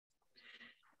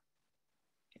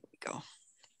go.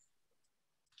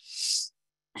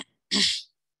 We're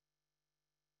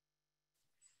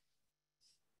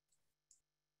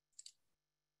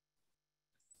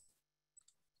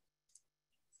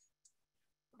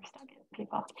still getting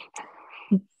people.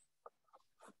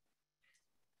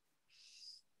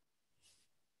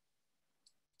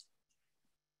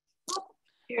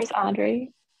 Here's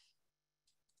Audrey.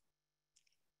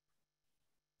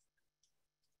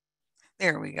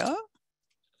 There we go.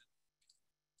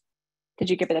 Did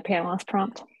you give her the panelist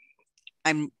prompt?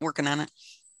 I'm working on it.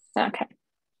 Okay.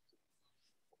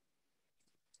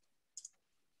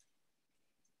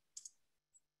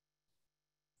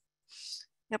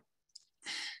 Yep.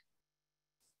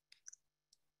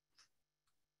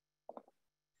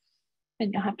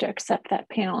 And you'll have to accept that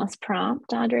panelist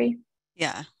prompt, Audrey.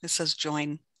 Yeah, it says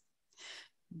join.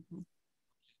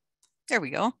 There we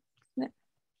go.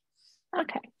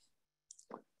 Okay.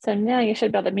 So now you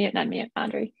should be able to mute and unmute,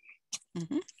 Audrey.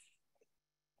 Mm-hmm.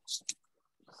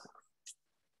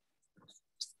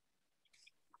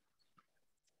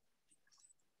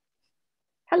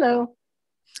 Hello.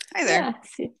 Hi there.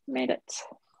 Yes, you made it.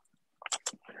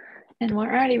 And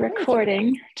we're already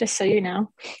recording, just so you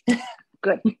know.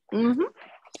 Good. Mm-hmm.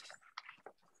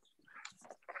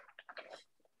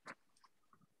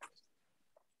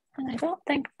 And I don't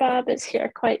think Bob is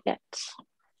here quite yet.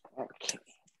 Okay.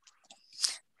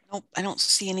 Nope, I don't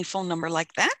see any phone number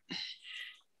like that.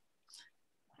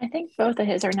 I think both of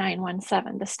his are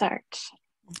 917 to start.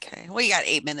 Okay, well, you got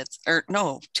 8 minutes, or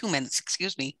no, 2 minutes,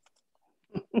 excuse me.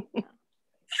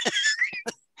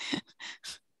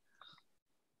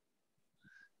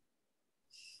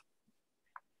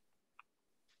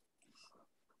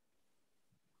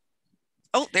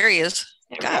 Oh, there he is.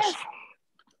 There Gosh. he is.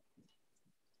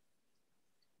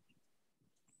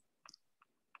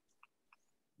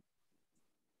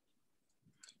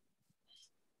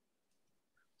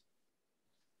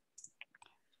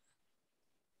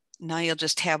 Now you'll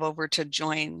just tab over to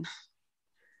join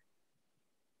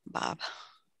Bob.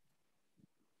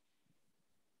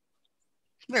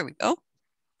 There we go.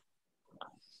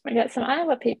 We got some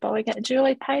Iowa people. We got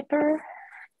Julie Piper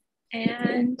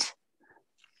and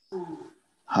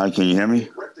Hi, can you hear me?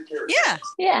 Yeah.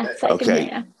 so I can Okay.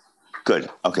 hear you. Good.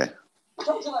 Okay.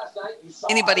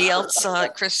 Anybody else,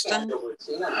 Kristen?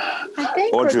 I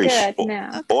think Audrey, we're good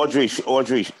now. Audrey,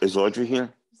 is Audrey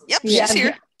here? Yep, Yeah. she's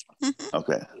here.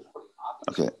 Okay.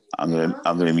 Okay. I'm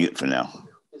gonna mute for now.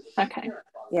 Okay.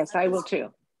 Yes, I will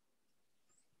too.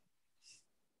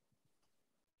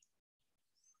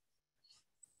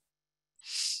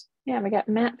 Yeah, we got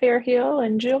Matt Fairhill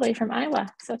and Julie from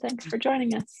Iowa. So thanks for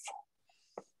joining us.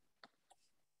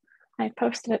 I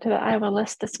posted it to the Iowa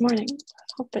list this morning,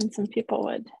 hoping some people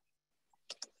would.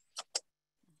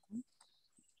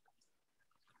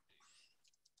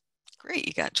 Great,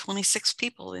 you got 26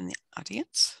 people in the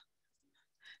audience.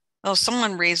 Oh,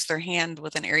 someone raised their hand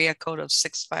with an area code of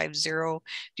 650. Do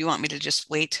you want me to just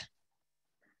wait?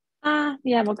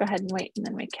 Yeah, we'll go ahead and wait and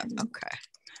then we can. Okay.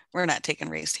 We're not taking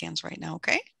raised hands right now,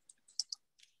 okay?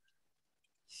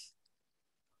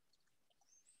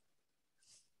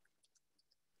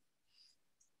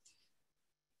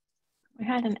 We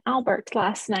had an Albert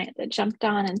last night that jumped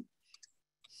on and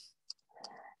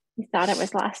he thought it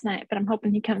was last night, but I'm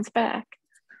hoping he comes back.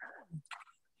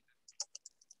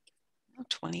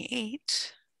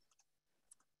 28.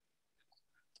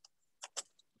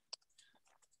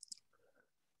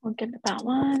 We'll give it about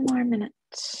 1 more minute.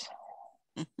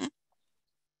 Mm-hmm.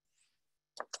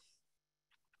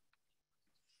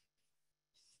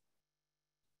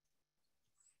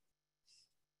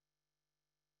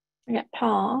 We got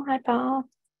Paul. Hi, Paul.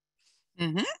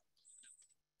 Mm-hmm.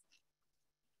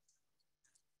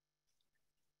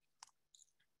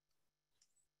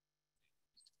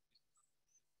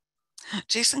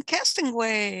 Jason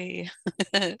Castingway.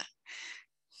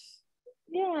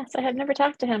 Yes, I have never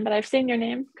talked to him, but I've seen your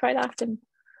name quite often.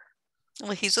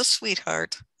 Well, he's a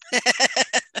sweetheart.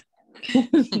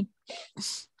 I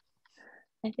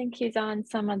think he's on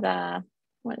some of the,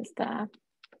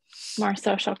 more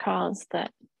social calls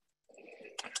that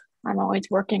I'm always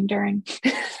working during.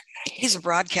 He's a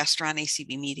broadcaster on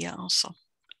ACB Media also.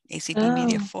 ACB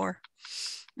Media 4.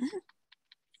 Mm-hmm.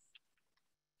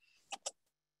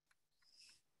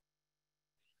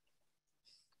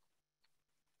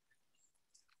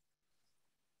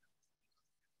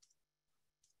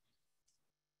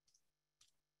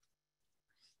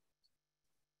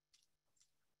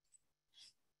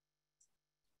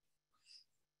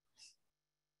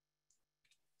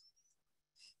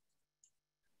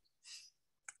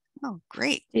 Oh,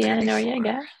 great. Deanna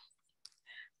Noriega.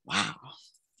 Wow.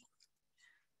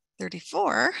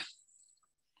 34.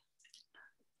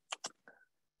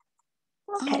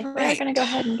 Okay, All we are going to go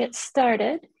ahead and get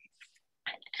started.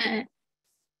 And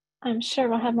I'm sure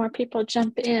we'll have more people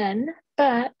jump in,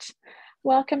 but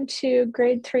welcome to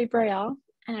grade 3 Braille.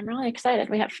 And I'm really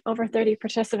excited. We have over 30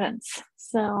 participants,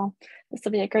 so this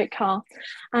will be a great call.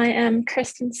 I am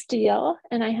Kristen Steele,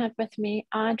 and I have with me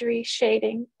Audrey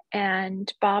Shading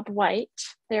and Bob White.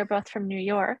 They're both from New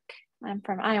York. I'm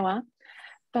from Iowa,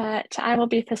 but I will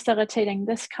be facilitating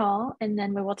this call, and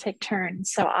then we will take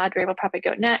turns. So Audrey will probably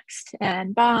go next,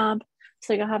 and Bob.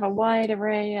 So you'll have a wide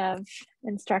array of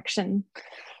instruction.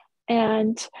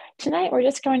 And tonight we're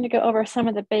just going to go over some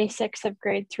of the basics of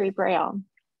grade 3 Braille.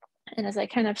 And as I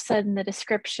kind of said in the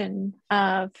description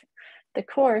of the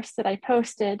course that I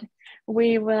posted,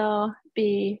 we will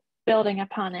be building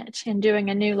upon it and doing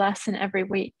a new lesson every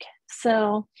week.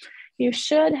 So you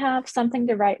should have something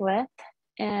to write with,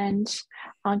 and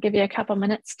I'll give you a couple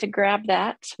minutes to grab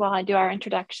that while I do our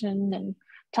introduction and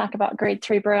talk about grade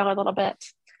 3 Braille a little bit.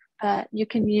 You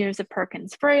can use a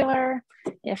Perkins Brailler.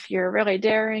 If you're really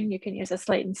daring, you can use a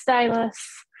slate and stylus,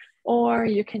 or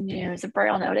you can use a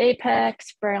Braille Note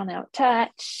Apex, Braille Note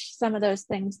Touch, some of those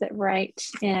things that write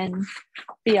in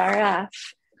BRF.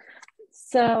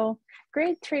 So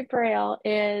grade 3 Braille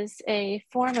is a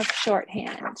form of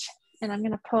shorthand. And I'm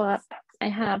going to pull up, I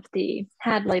have the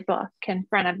Hadley book in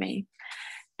front of me.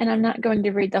 And I'm not going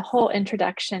to read the whole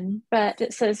introduction, but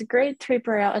it says grade 3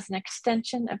 Braille is an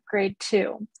extension of grade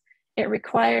 2. It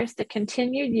requires the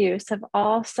continued use of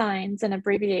all signs and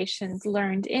abbreviations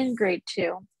learned in grade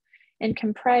 2 and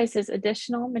comprises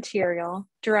additional material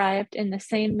derived in the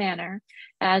same manner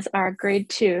as our grade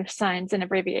 2 signs and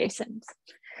abbreviations.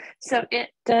 So it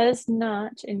does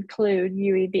not include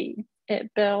UEB. It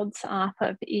builds off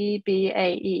of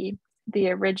EBAE, the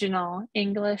original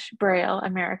English Braille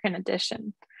American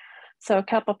edition. So a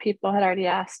couple people had already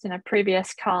asked in a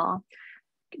previous call,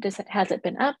 has it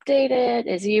been updated?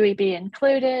 Is UEB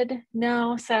included?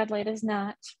 No, sadly it is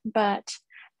not, but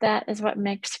that is what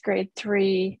makes grade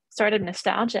 3 sort of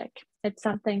nostalgic. It's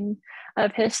something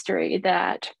of history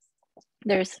that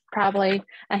there's probably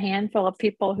a handful of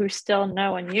people who still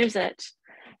know and use it,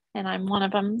 and I'm one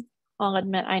of them. I'll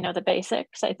admit I know the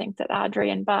basics. I think that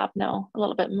Audrey and Bob know a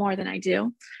little bit more than I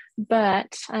do,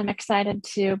 but I'm excited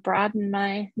to broaden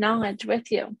my knowledge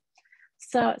with you.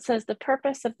 So it says the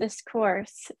purpose of this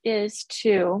course is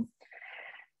to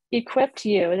equip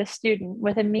you, the student,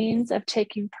 with a means of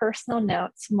taking personal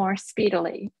notes more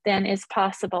speedily than is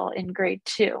possible in grade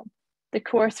 2. The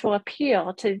course will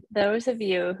appeal to those of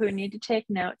you who need to take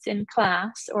notes in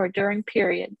class or during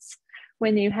periods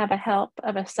when you have a help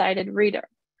of a sighted reader.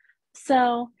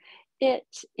 So it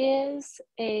is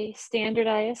a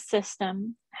standardized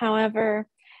system. However,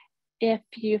 if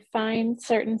you find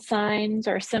certain signs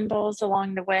or symbols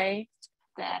along the way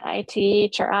that I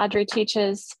teach or Audrey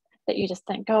teaches that you just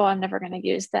think, oh, I'm never going to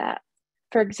use that.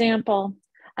 For example,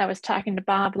 I was talking to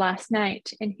Bob last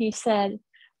night, and he said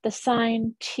the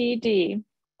sign TD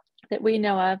that we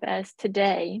know of as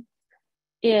today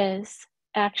is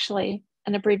actually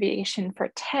an abbreviation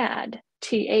for TAD,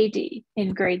 TAD,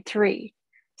 in grade 3.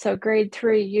 So grade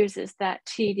 3 uses that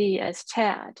TD as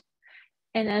TAD.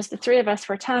 And as the three of us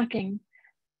were talking,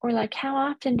 we're like, how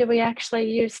often do we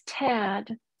actually use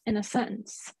TAD in a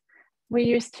sentence? We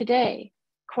use today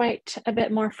quite a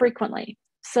bit more frequently.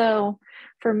 So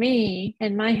for me,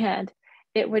 in my head,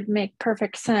 it would make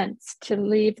perfect sense to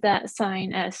leave that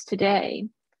sign as today,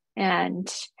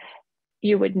 and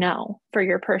you would know for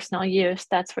your personal use,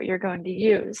 that's what you're going to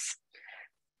use.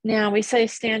 Now we say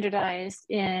standardized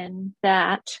in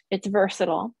that it's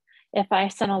versatile. If I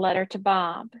sent a letter to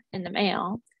Bob in the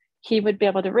mail, he would be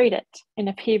able to read it. And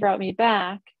if he wrote me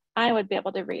back, I would be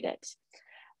able to read it.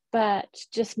 But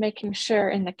just making sure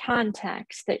in the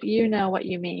context that you know what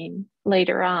you mean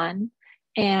later on,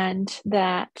 and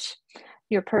that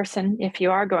your person, if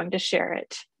you are going to share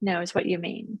it, knows what you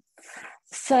mean.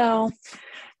 So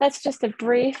that's just a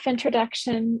brief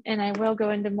introduction, and I will go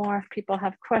into more if people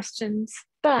have questions.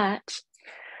 But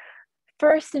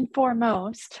first and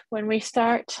foremost, when we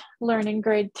start learning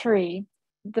grade 3,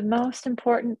 the most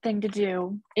important thing to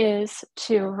do is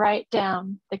to write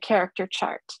down the character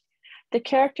chart. The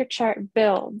character chart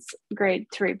builds grade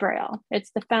 3 Braille.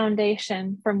 It's the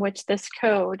foundation from which this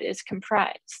code is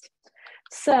comprised.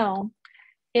 So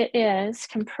it is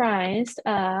comprised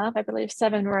of, I believe,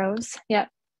 7 rows. Yep.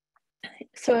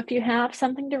 So if you have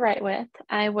something to write with,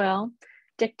 I will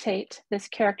dictate this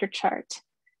character chart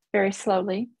very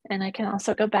slowly. And I can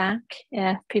also go back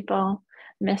if people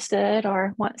missed it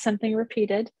or want something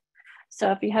repeated.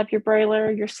 So if you have your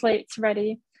Brailler, your slates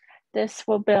ready, this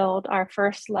will build our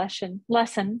first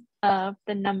lesson of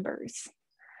the numbers.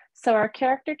 So our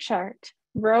character chart,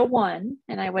 row 1,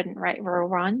 and I wouldn't write row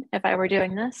 1 if I were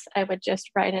doing this, I would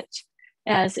just write it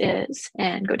as is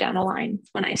and go down a line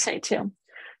when I say to.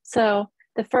 So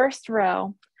the first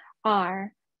row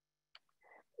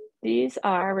these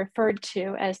are referred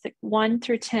to as the 1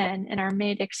 through 10 and are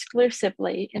made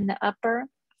exclusively in the upper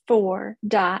 4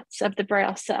 dots of the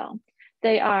Braille cell.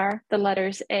 They are the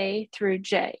letters A through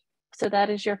J. So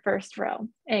that is your first row,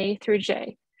 A through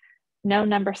J. No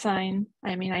number sign.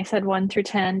 I mean, I said 1 through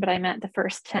 10, but I meant the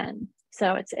first 10.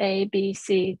 So it's A, B,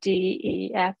 C, D,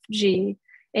 E, F, G,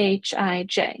 H, I,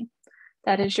 J.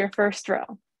 That is your first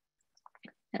row.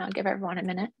 And I'll give everyone a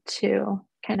minute to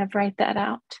kind of write that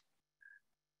out.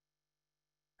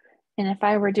 And if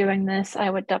I were doing this, I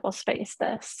would double space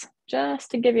this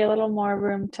just to give you a little more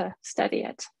room to study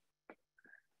it.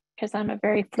 Because I'm a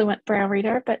very fluent Braille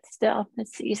reader, but still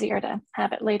it's easier to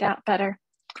have it laid out better.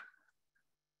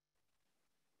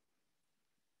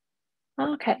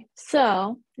 Okay,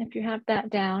 so if you have that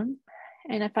down,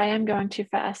 and if I am going too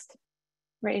fast,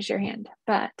 raise your hand.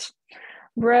 But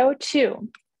row 2,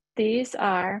 these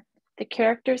are the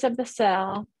characters of the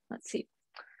cell. Let's see.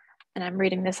 And I'm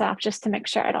reading this off just to make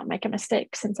sure I don't make a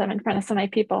mistake since I'm in front of so many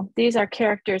people. These are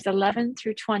characters 11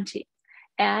 through 20.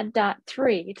 Add dot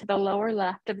 3 to the lower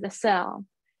left of the cell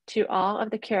to all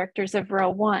of the characters of row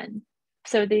 1.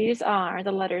 So these are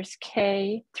the letters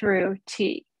K through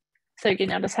T. So you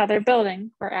notice how they're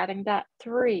building. We're adding dot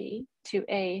 3 to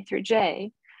A through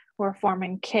J. We're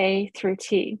forming K through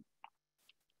T.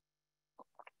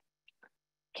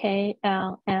 K,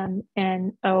 L, M,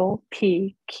 N, O,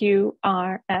 P, Q,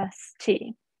 R, S,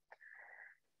 T.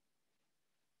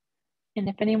 And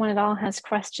if anyone at all has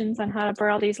questions on how to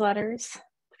Braille these letters,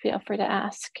 feel free to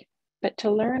ask. But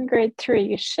to learn grade 3,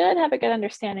 you should have a good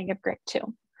understanding of grade 2.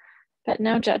 But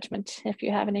no judgment. If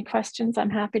you have any questions, I'm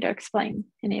happy to explain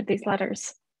any of these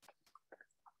letters.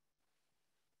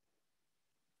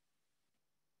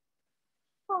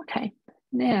 Okay.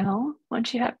 Now,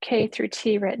 once you have K through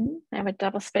T written, I would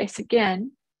double space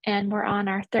again, and we're on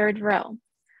our third row.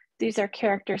 These are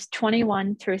characters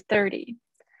 21 through 30.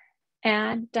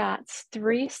 Add dots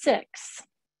 3, 6.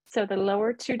 So the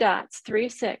lower 2 dots, 3,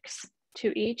 6,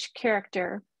 to each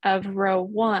character of row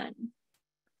 1.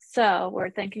 So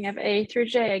we're thinking of A through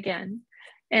J again,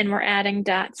 and we're adding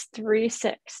dots 3,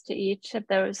 6 to each of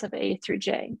those of A through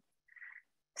J.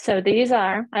 So these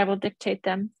are, I will dictate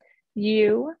them,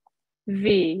 U,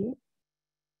 V,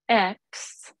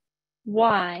 X,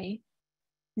 Y,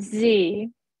 Z,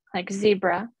 like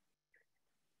zebra,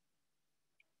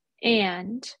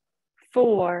 and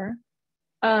 4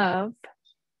 of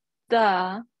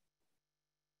the,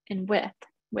 and with.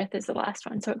 With is the last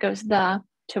one, so it goes the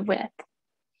to with.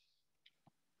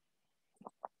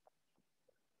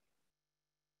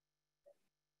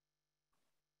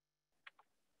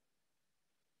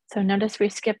 So notice we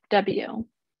skipped W.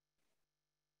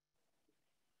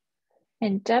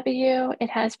 And W,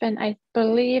 it has been, I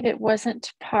believe it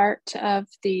wasn't part of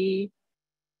the,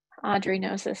 Audrey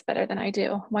knows this better than I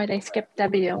do, why they skipped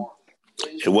W.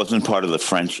 It wasn't part of the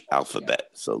French alphabet,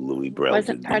 so Louis Braille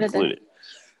Wasn't didn't part include it.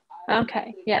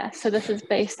 Okay, yeah, so this is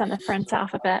based on the French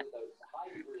alphabet.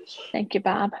 Thank you,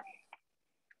 Bob.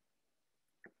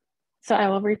 So I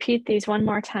will repeat these one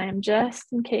more time, just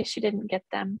in case you didn't get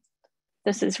them.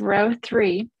 This is row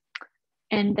 3,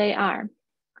 and they are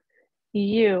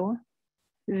U,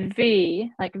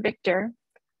 V, like Victor,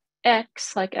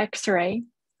 X, like X-ray,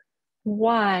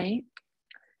 Y,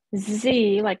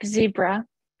 Z, like zebra,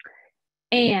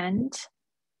 and,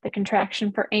 the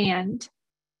contraction for and,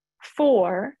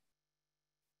 4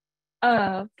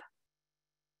 of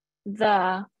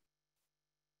the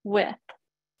with.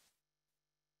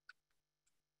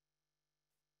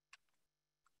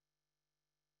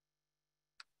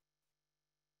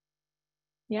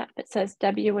 Yep, it says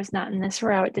W was not in this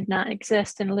row. It did not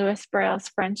exist in Louis Braille's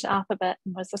French alphabet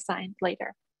and was assigned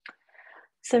later.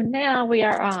 So now we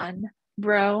are on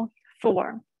row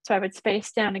 4. So I would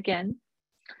space down again.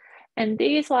 And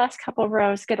these last couple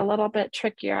rows get a little bit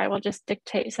trickier. I will just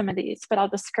dictate some of these, but I'll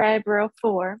describe row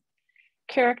 4.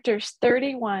 Characters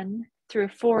 31 through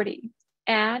 40.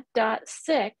 Add dot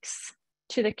 6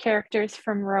 to the characters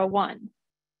from row 1.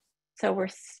 So we're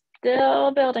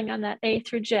still building on that A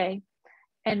through J,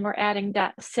 and we're adding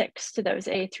dot 6 to those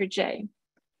A through J.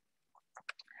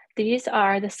 These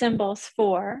are the symbols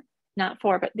for, not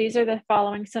for, but these are the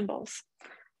following symbols.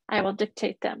 I will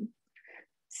dictate them.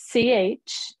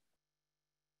 CH,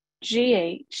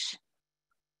 GH,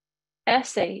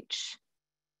 SH,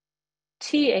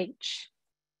 TH,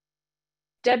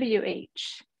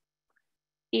 WH,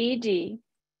 ED,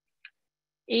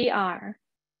 ER,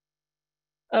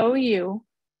 OU,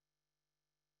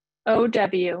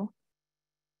 OW,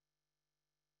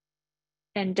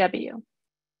 and W.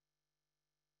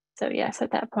 So yes,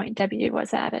 at that point, W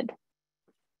was added.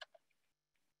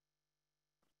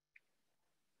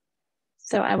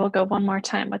 So I will go one more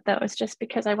time with those just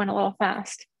because I went a little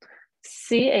fast.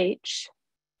 CH,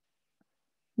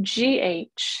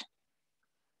 GH,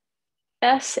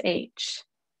 SH,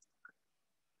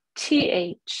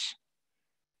 TH,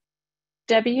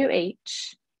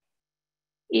 WH,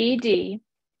 ED,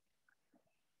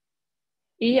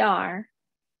 ER,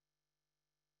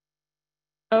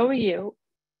 OU,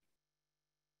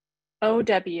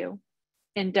 OW,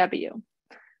 and W.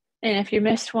 And if you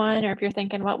missed one, or if you're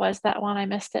thinking, what was that one? I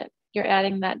missed it. You're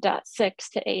adding that .6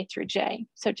 to A through J.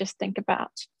 So just think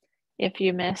about if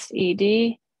you miss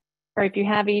ED, or if you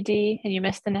have ED and you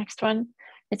miss the next one,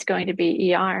 it's going to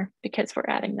be ER because we're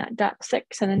adding that .6,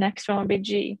 and the next one will be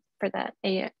G for that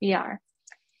ER.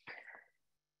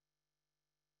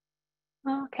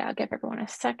 Okay, I'll give everyone a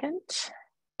second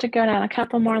to go down a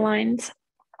couple more lines.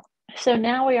 So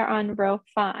now we are on row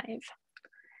 5.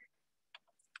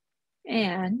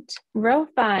 And row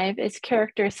 5 is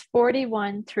characters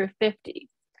 41 through 50.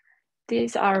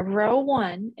 These are row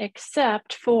 1,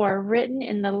 except for written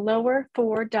in the lower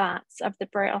 4 dots of the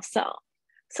Braille cell.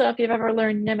 So if you've ever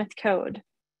learned Nemeth code,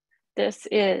 this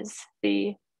is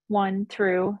the 1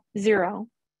 through 0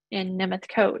 in Nemeth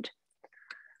code.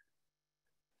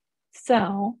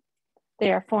 So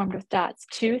they are formed with dots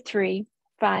 2, 3,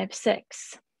 5,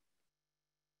 6.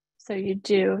 So you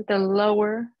do the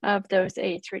lower of those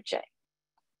A through J.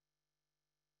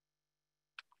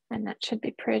 And that should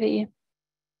be pretty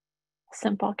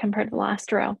simple compared to the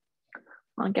last row.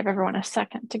 I'll give everyone a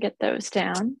second to get those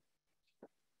down.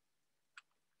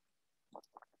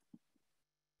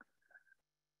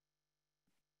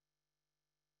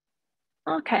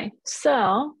 Okay,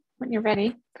 so when you're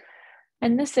ready,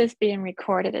 and this is being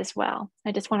recorded as well.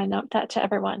 I just want to note that to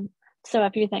everyone. So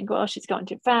if you think, well, she's going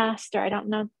too fast, or I don't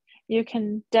know, you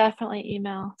can definitely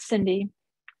email Cindy,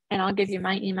 and I'll give you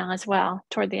my email as well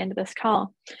toward the end of this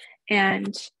call,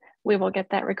 and we will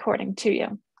get that recording to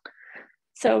you.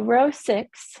 So row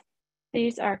 6,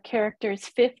 these are characters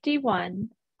 51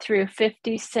 through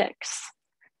 56.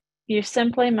 You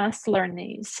simply must learn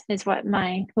these, is what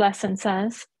my lesson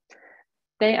says.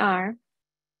 They are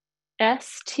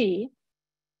ST,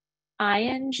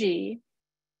 ING,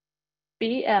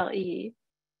 BLE,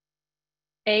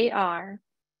 AR,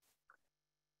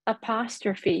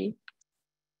 apostrophe,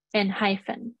 and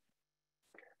hyphen.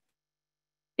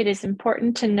 It is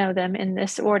important to know them in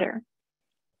this order.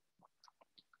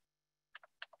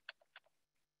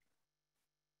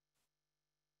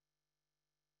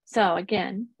 So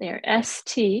again, they're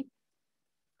ST,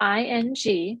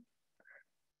 ING,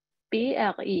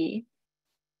 BLE,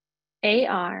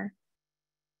 AR,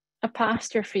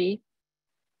 apostrophe,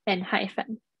 and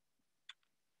hyphen.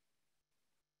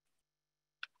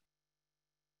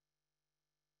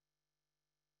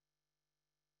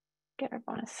 Give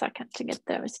everyone a second to get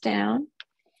those down.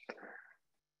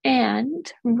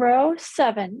 And row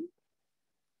 7,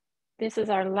 this is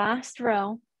our last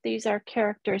row. These are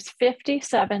characters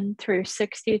 57 through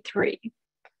 63.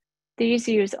 These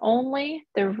use only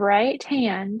the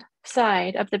right-hand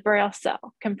side of the Braille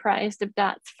cell, comprised of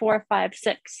dots 4, 5,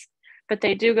 6, but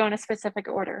they do go in a specific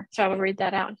order. So I will read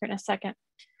that out here in a second.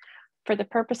 For the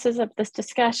purposes of this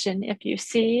discussion, if you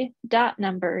see dot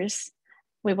numbers,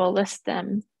 we will list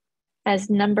them as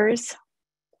numbers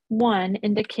 1,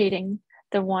 indicating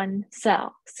the 1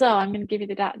 cell. So I'm going to give you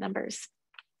the dot numbers.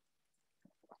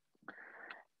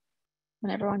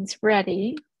 When everyone's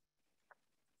ready.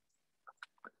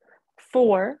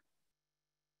 4,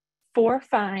 4,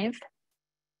 5,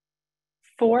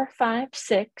 4, 5,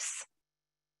 6,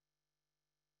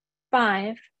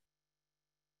 5,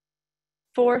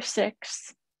 4,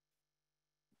 6,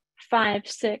 5,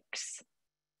 6,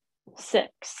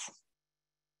 6.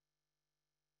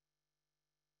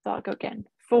 So I'll go again.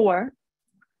 4,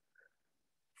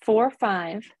 4,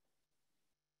 5,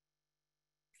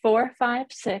 4, 5,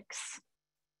 6,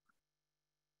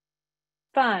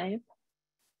 5,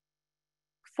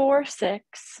 4,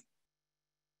 6,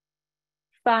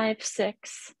 5,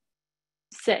 6,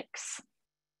 6.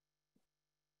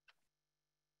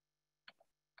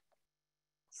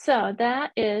 So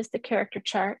that is the character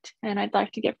chart, and I'd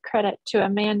like to give credit to a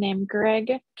man named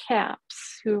Greg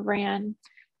Capps, who ran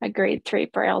a grade 3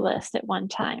 Braille list at one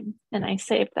time, and I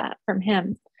saved that from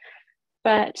him.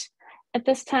 But at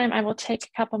this time, I will take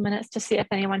a couple minutes to see if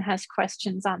anyone has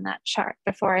questions on that chart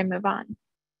before I move on.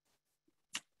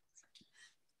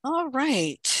 All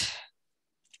right.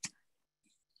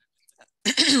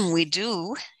 We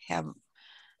do have.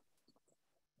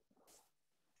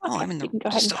 Okay, I'm in the. you can go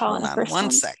ahead and call in the first one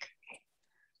one. sec.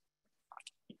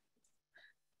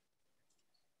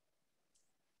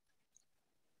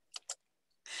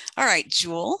 All right,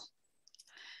 Jewel.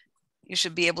 You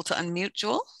should be able to unmute,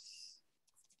 Jewel.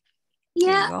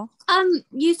 Yeah. There you go.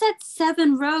 You said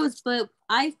 7 rows, but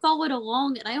I followed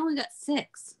along and I only got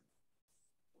 6.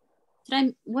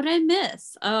 What did I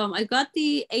miss? I got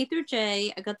the A through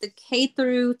J, I got the K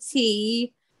through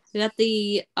T, I got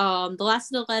the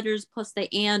last of the letters plus the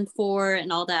and, for,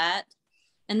 and all that.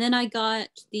 And then I got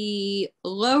the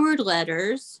lowered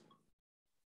letters.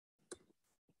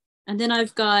 And then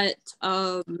I've got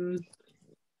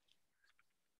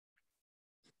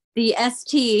the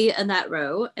ST in that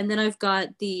row. And then I've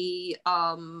got the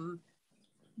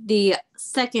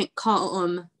second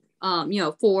column,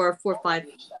 4, 4, 5,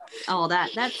 all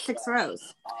that. That's 6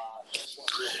 rows.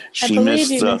 I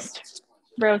believe you missed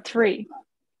row 3.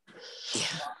 Yeah.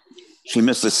 She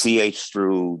missed the CH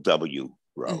through W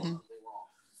row. Mm-hmm.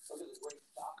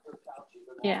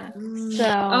 Yeah.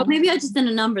 So maybe I just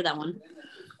didn't number that one.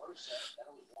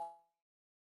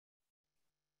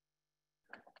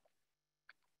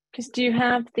 Because do you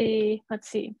have the, let's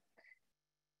see.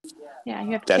 Yeah,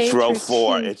 you have That's K row through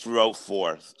 4. T. It's row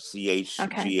 4. CH,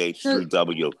 Okay. GH through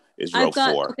W is row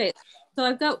 4. Okay, so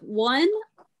I've got 1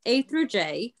 A through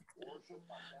J,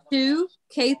 2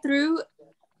 K through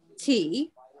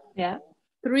T. Yeah.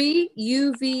 3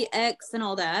 U, V, X, and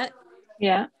all that.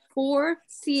 Yeah. 4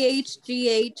 CH,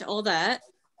 GH, all that.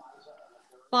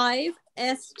 5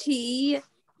 ST,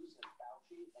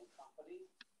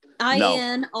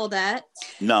 IN, all that.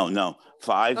 No.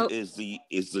 5 is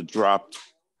the dropped.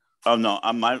 Oh no,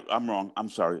 I'm wrong. I'm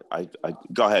sorry. I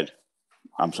go ahead.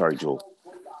 I'm sorry, Jewel.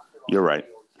 You're right.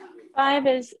 5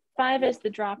 is the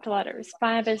dropped letters.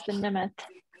 5 is the Nemeth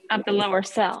of the lower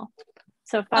cell.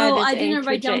 So 5 is I A didn't through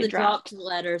write down J the dropped. dropped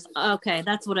letters. Okay,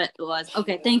 that's what it was.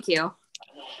 Okay, thank you.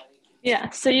 Yeah,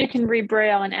 so you can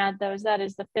rebraille and add those. That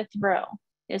is the 5th row,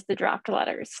 is the dropped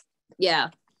letters. Yeah,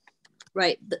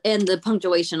 right. And the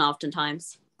punctuation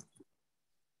oftentimes.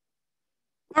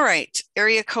 All right,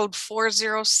 area code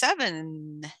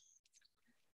 407.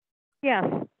 Yes,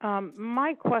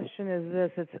 my question is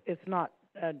this: it's not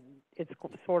it's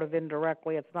sort of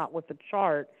indirectly. It's not with the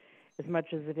chart as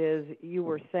much as it is. You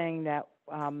were saying that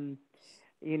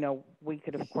we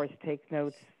could of course take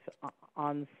notes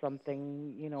on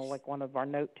something, like one of our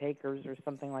note takers or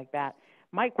something like that.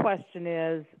 My question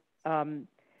is, I'm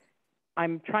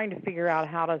trying to figure out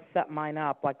how to set mine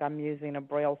up. Like I'm using a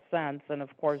Braille Sense, and of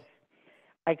course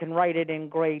I can write it in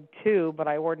grade 2, but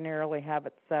I ordinarily have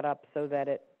it set up so that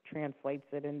it translates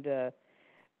it into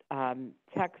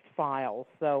text files.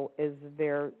 So is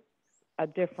there a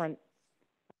different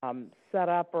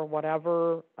setup or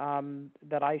whatever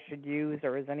that I should use,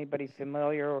 or is anybody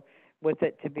familiar with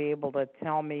it to be able to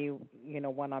tell me,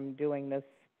 when I'm doing this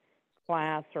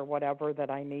class or whatever,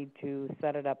 that I need to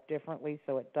set it up differently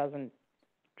so it doesn't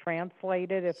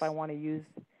translate it if I want to use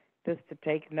this to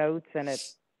take notes and it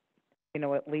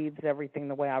leaves everything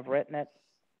the way I've written it?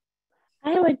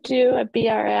 I would do a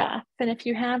BRF, and if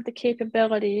you have the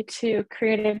capability to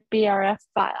create a BRF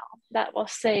file, that will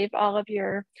save all of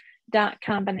your dot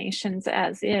combinations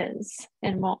as is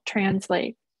and won't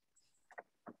translate.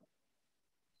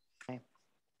 Okay.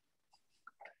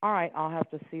 All right, I'll have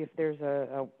to see if there's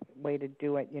a way to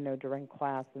do it, during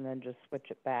class and then just switch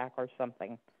it back or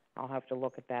something. I'll have to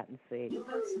look at that and see.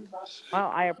 Well,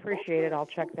 I appreciate it. I'll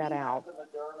check that out.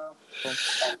 So,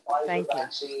 thank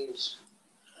you.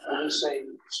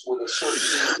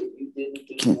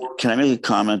 Can I make a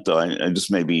comment though? I this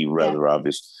may be rather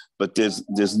obvious, but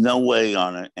there's no way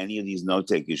on any of these note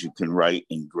takers you can write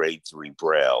in grade 3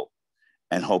 Braille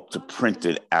and hope to print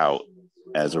it out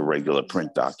as a regular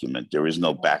print document. There is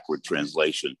no backward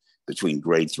translation between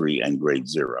grade 3 and grade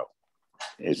 0.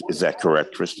 Is that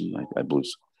correct, Kristen? I believe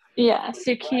so. Yes,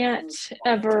 you can't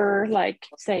ever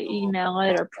say email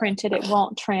it or print it. It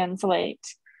won't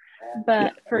translate.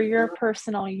 But for your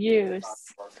personal use,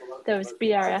 those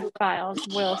BRF files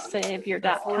will save your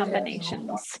dot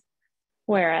combinations.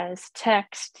 Whereas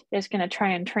text is going to try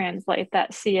and translate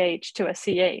that CH to a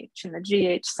CH and the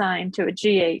GH sign to a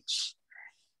GH.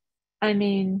 I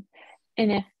mean,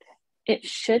 and if it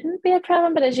shouldn't be a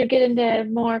problem, but as you get into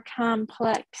more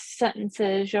complex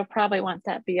sentences, you'll probably want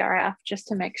that BRF just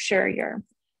to make sure your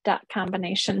dot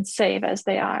combinations save as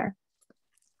they are.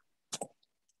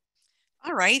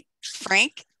 All right,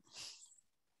 Frank.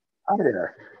 Hi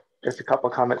there. Just a couple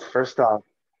of comments. First off,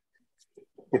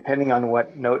 depending on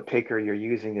what note taker you're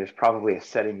using, there's probably a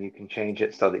setting you can change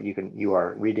it so that you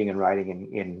are reading and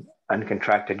writing in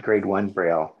uncontracted grade 1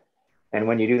 Braille. And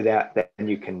when you do that, then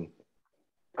you can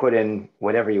put in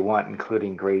whatever you want,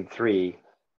 including grade 3,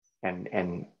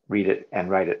 and read it and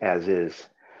write it as is.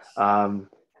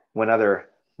 One other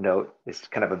note is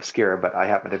kind of obscure, but I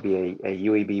happen to be a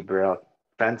UEB Braille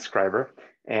transcriber,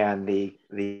 and the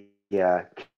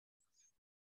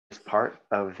is part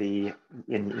of in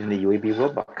the UEB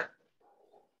rulebook.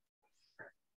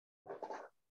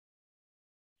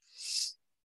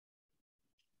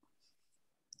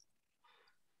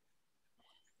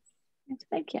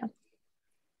 Thank you.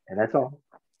 And that's all.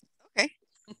 Okay.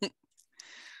 All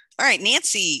right,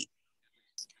 Nancy,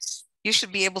 you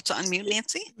should be able to unmute,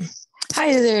 Nancy.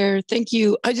 Hi there. Thank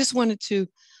you. I just wanted to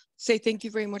say thank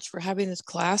you very much for having this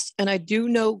class. And I do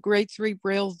know grade 3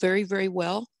 Braille very, very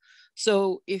well.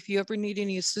 So if you ever need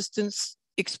any assistance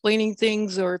explaining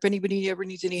things, or if anybody ever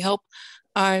needs any help,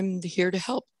 I'm here to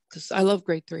help because I love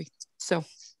grade 3. So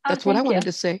that's what I wanted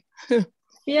to say.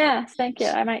 Yes, thank you.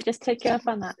 I might just take you up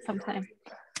on that sometime.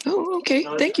 Oh, okay.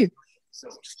 Thank you.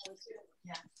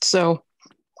 So,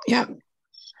 yeah.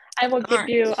 I will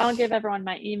give I'll give everyone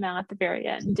my email at the very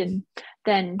end, and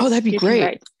then that'd be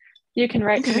great. You can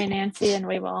write to me, Nancy, and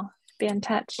we will be in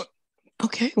touch.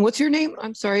 Okay. What's your name?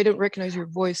 I'm sorry, I didn't recognize your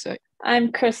voice.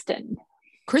 I'm Kristen.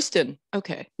 Kristen.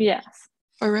 Okay. Yes.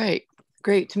 All right.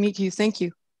 Great to meet you. Thank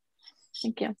you.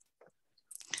 Thank you.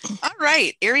 All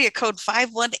right. Area code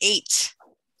 518.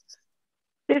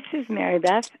 This is Mary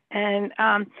Beth, and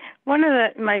one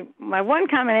of my one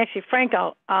comment, actually, Frank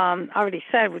already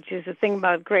said, which is the thing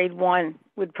about grade 1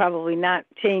 would probably not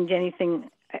change anything.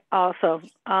 Also,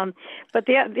 but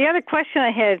the other question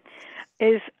I had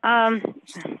is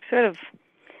sort of,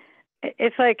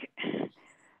 it's like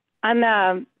on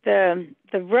the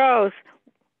rows,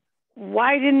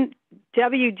 why didn't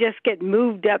W just get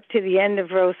moved up to the end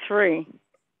of row 3?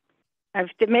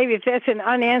 Maybe if that's an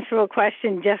unanswerable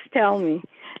question, just tell me.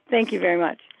 Thank you very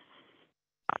much.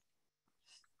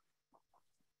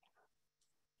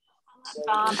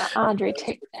 Audrey,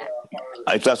 take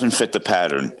that. It doesn't fit the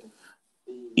pattern.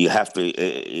 You have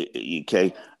to,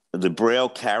 okay, the Braille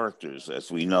characters,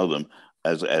 as we know them,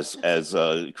 as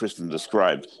Kristen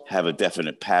described, have a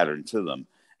definite pattern to them.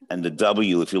 And the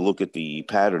W, if you look at the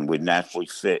pattern, would naturally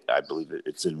fit. I believe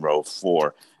it's in row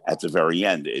 4 at the very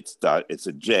end. It's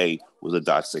a J with a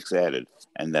 .6 added,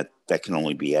 and that can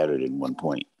only be added in one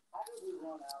point.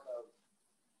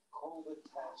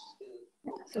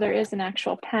 So there is an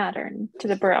actual pattern to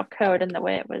the Braille code and the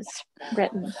way it was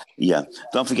written. Yeah.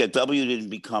 Don't forget, W didn't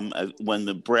become, when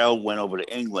the Braille went over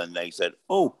to England, they said,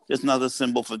 oh, there's another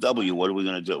symbol for W. What are we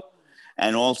going to do?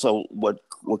 And also what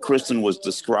Kristen was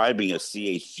describing as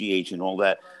CH, GH and all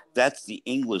that, that's the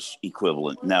English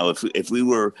equivalent. Now, if we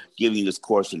were giving this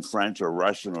course in French or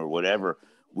Russian or whatever,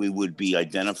 we would be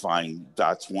identifying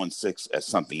 .16 as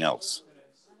something else.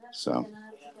 So,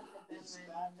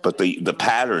 but the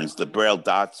patterns, the Braille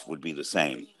dots would be the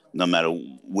same, no matter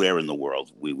where in the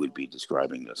world we would be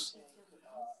describing this.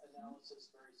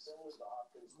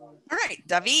 All right,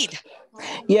 David.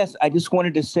 Yes, I just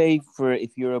wanted to say, for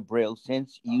if you're a Braille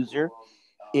Sense user,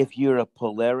 if you're a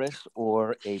Polaris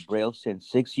or a Braille Sense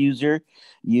 6 user,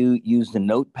 you use the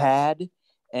notepad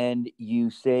and you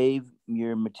save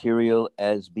your material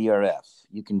as BRF.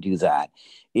 You can do that.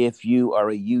 If you are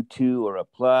a U2 or a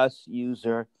Plus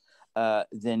user,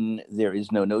 then there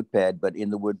is no notepad, but in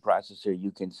the word processor,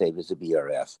 you can save as a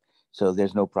BRF. So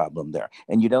there's no problem there.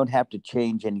 And you don't have to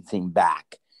change anything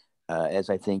back, as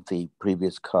I think the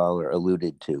previous caller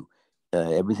alluded to.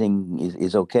 Everything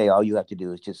is okay. All you have to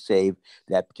do is just save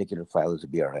that particular file as a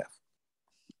BRF.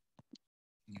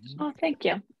 Oh, thank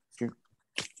you. Sure.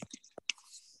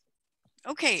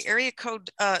 Okay, area code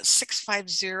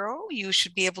 650. You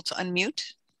should be able to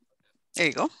unmute. There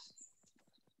you go.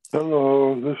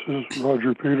 Hello, this is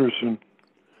Roger Peterson.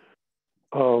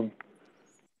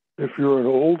 If you're an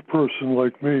old person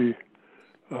like me,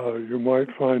 you might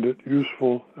find it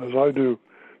useful, as I do,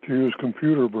 to use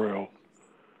computer Braille.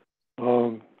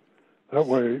 That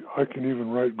way I can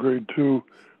even write grade 2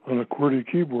 on a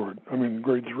QWERTY keyboard. I mean,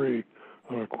 grade 3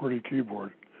 on a QWERTY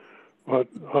keyboard. But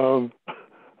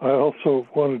I also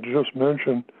wanted to just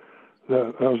mention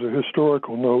that as a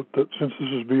historical note, that since this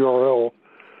is BRL,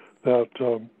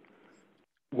 that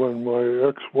when my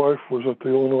ex-wife was at the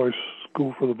Illinois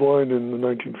School for the Blind in the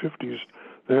 1950s,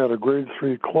 they had a grade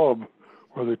 3 club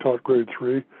where they taught grade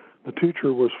 3. The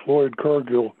teacher was Floyd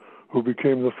Cargill, who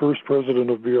became the first president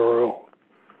of BRL.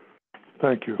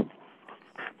 Thank you.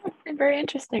 Very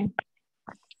interesting.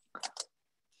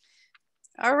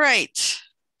 All right.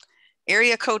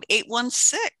 Area code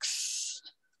 816.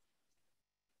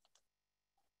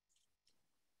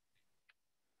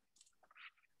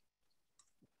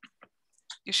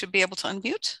 You should be able to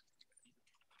unmute.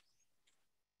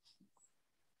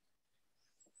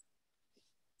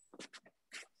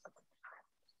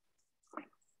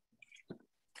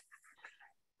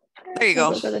 There you go.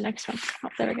 We'll go to the next one. Oh,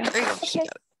 there we go. There you go. Okay.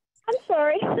 I'm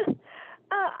sorry.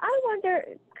 I wonder,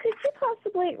 could you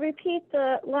possibly repeat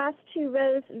the last two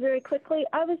rows very quickly?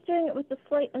 I was doing it with the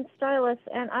slate and stylus,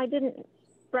 and I didn't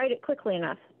write it quickly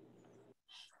enough.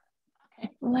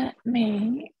 Okay, let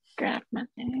me grab my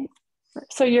thing.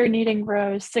 So you're needing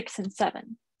rows 6 and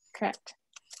 7, correct?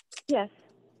 Yes.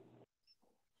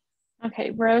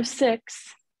 Okay, row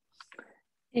 6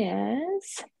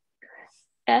 is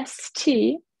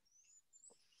ST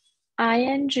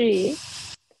ING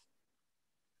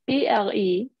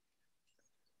BLE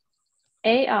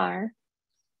AR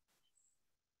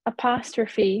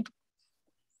apostrophe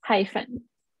hyphen.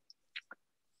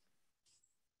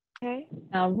 Okay.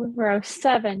 Now row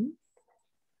 7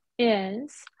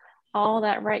 is all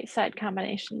that right side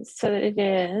combinations. So it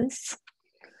is,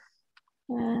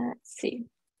 let's see,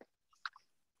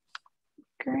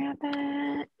 grab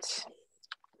it,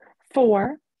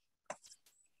 4,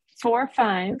 4,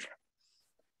 5,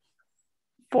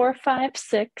 4, 5,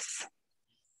 6,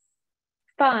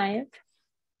 5,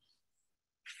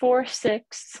 4,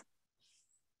 6,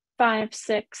 5,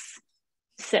 6,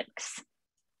 6.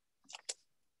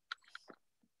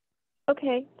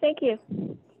 Okay, thank you.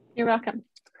 You're welcome.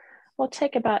 We'll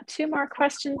take about 2 more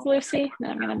questions, Lucy,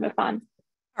 then I'm going to move on.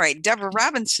 All right, Deborah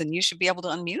Robinson, you should be able to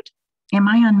unmute. Am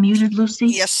I unmuted, Lucy?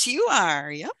 Yes, you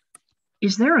are. Yep.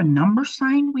 Is there a number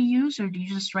sign we use, or do you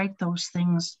just write those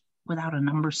things without a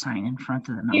number sign in front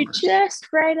of the numbers? You just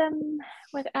write them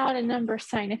without a number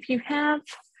sign. If you have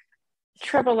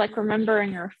trouble like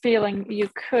remembering or feeling, you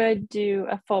could do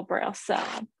a full Braille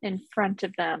cell in front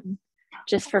of them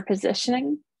just for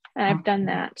positioning. And I've done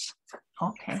that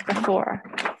before.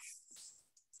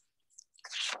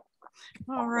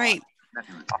 All right.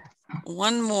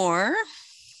 One more.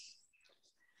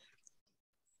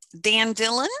 Dan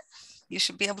Dillon, you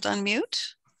should be able to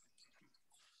unmute.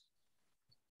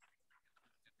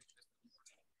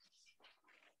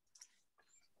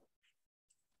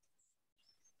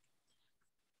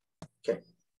 Okay.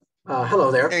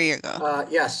 Hello there. There you go.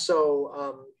 Yes.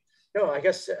 So, no, I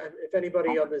guess if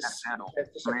anybody on this,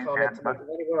 just a comment, if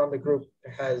anyone on the group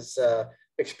has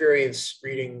experience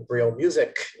reading Braille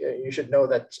music, you should know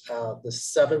that the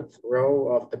 7th row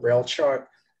of the Braille chart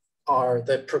are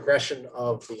the progression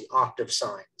of the octave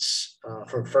signs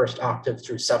from 1st octave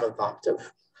through 7th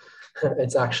octave.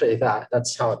 It's actually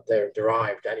that's how they're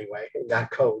derived anyway, in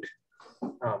that code.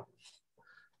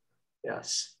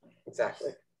 Yes,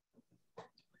 exactly.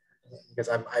 Because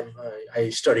I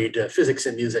studied physics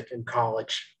and music in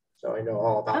college, so I know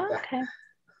all about that. Okay.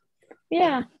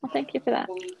 Yeah, well, thank you for that.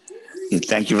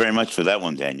 Thank you very much for that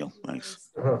one, Daniel. Nice.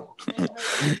 All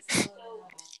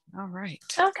right.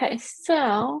 Okay,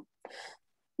 so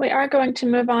we are going to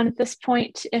move on at this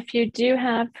point. If you do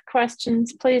have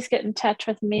questions, please get in touch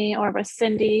with me or with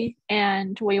Cindy,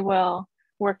 and we will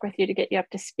work with you to get you up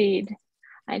to speed.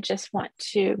 I just want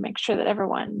to make sure that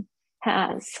everyone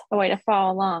has a way to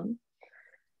follow along.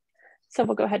 So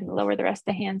we'll go ahead and lower the rest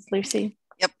of the hands, Lucy.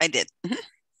 Yep, I did.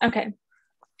 Okay.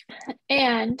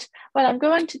 And what I'm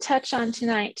going to touch on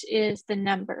tonight is the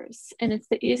numbers. And it's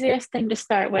the easiest thing to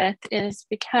start with is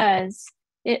because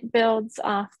it builds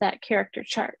off that character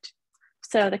chart.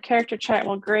 So the character chart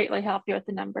will greatly help you with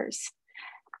the numbers.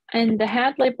 In the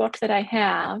Hadley book that I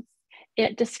have,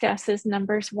 it discusses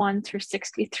numbers 1 through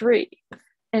 63.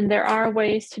 And there are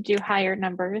ways to do higher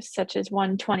numbers, such as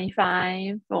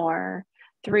 125 or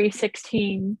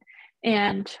 316.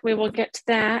 And we will get to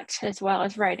that, as well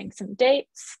as writing some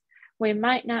dates. We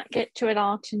might not get to it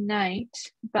all tonight,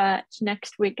 but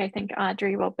next week, I think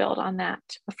Audrey will build on that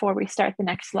before we start the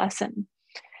next lesson.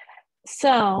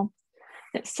 So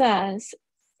it says,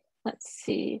 let's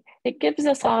see, it gives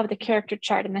us all of the character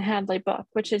chart in the Hadley book,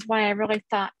 which is why I really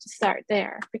thought to start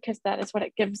there, because that is what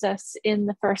it gives us in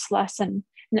the first lesson.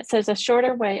 And it says a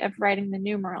shorter way of writing the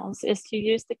numerals is to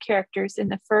use the characters in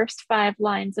the first 5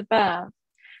 lines above,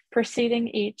 preceding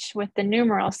each with the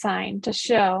numeral sign to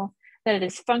show that it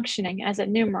is functioning as a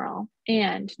numeral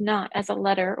and not as a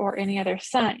letter or any other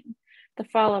sign. The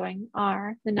following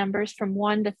are the numbers from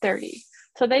 1 to 30.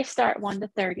 So they start 1 to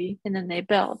 30 and then they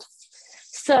build.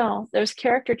 So those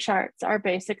character charts are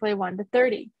basically 1 to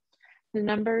 30. The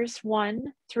numbers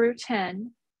 1 through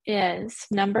 10 is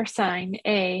number sign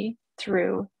A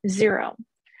through 0.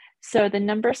 So the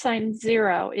number sign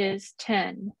 0 is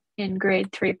 10 in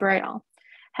grade 3 Braille.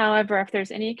 However, if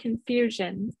there's any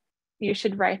confusion, you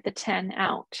should write the 10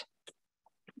 out,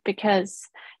 because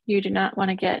you do not want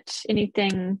to get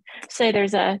anything, say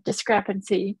there's a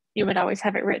discrepancy, you would always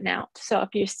have it written out. So if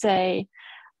you say,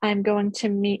 I'm going to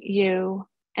meet you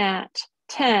at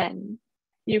 10,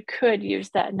 you could use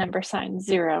that number sign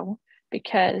 0,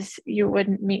 because you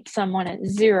wouldn't meet someone at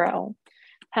 0.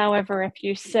 However, if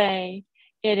you say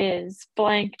it is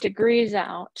blank degrees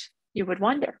out, you would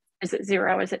wonder, is it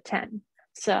 0, is it 10?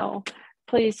 So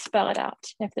please spell it out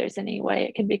if there's any way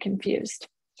it can be confused.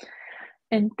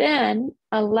 And then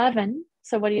 11,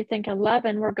 so what do you think?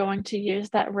 11, we're going to use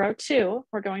that row 2.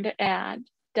 We're going to add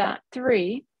dot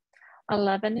 3.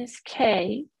 11 is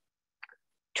K,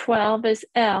 12 is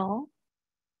L,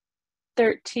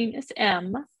 13 is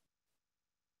M,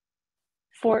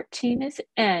 14 is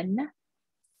N,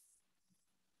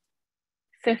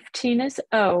 15 is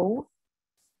O,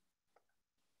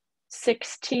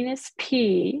 16 is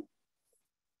P,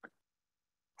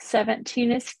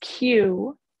 17 is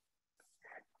Q,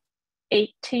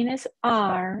 18 is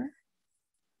R,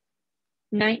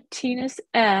 19 is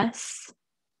S,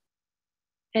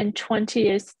 and 20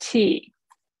 is T.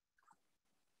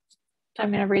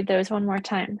 I'm going to read those one more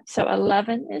time. So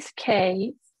 11 is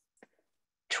K,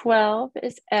 12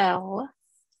 is L,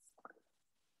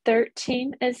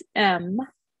 13 is M.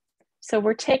 So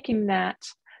we're taking that,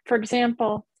 for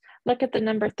example, look at the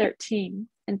number 13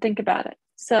 and think about it.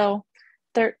 So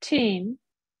 13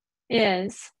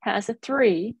 has a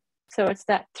 3, so it's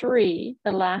that 3,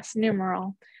 the last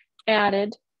numeral,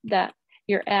 added, that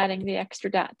you're adding the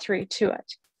extra dot 3 to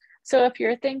it. So if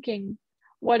you're thinking,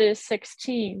 what is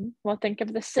 16? Well, think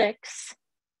of the 6.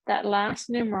 That last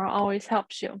numeral always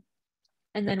helps you.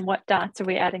 And then what dots are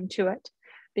we adding to it?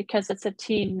 Because it's a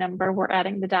teen number, we're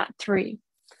adding the dot 3.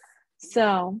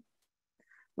 So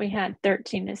we had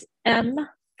 13 is M,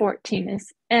 14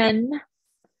 is N,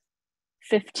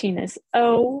 15 is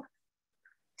O,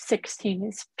 16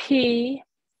 is P,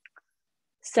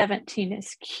 17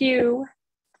 is Q,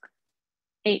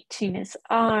 18 is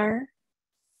R,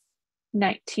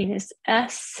 19 is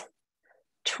S,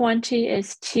 20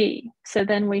 is T. So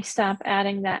then we stop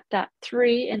adding that dot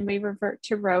 3 and we revert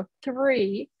to row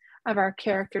 3 of our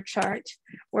character chart,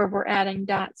 where we're adding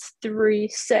dots 3,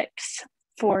 6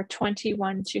 for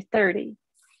 21 to 30.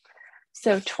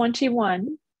 So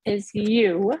 21 is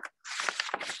U,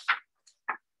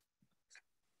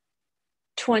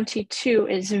 22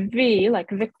 is V, like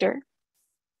Victor,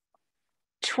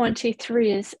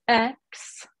 23 is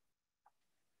X,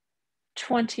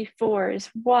 24 is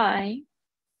Y,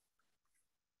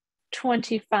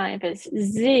 25 is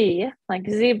Z, like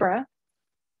zebra,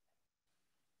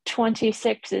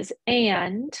 26 is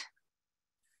and,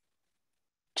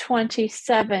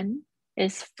 27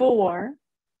 is for,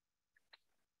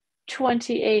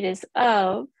 28 is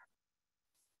of,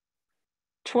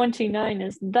 29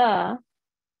 is the,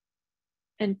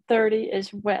 and 30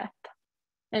 is with.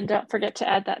 And don't forget to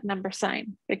add that number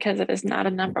sign, because it is not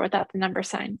a number without the number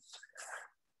sign.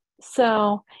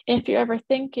 So if you're ever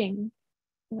thinking,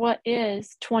 what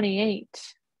is 28?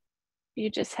 You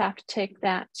just have to take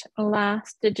that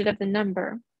last digit of the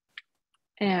number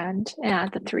and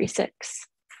add the 3, 6.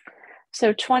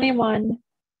 So 21,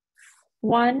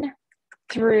 1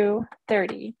 through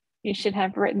 30, you should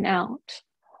have written out.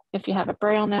 If you have a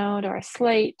Braille note or a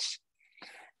slate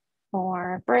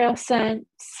or Braille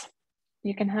Sense,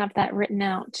 you can have that written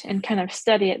out and kind of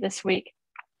study it this week.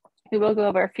 We will go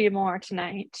over a few more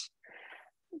tonight,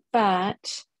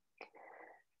 but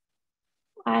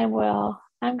I'm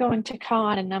going to call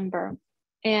out a number,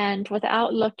 and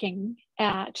without looking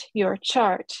at your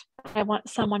chart, I want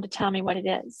someone to tell me what it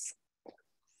is.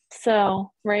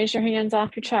 So raise your hands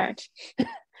off your chart.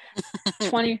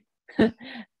 21. Can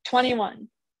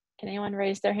anyone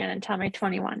raise their hand and tell me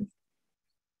 21?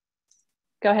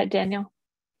 Go ahead, Daniel.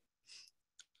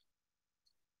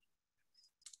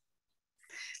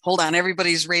 Hold on,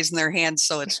 everybody's raising their hands,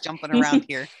 so it's jumping around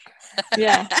here.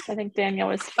 Yeah, I think Daniel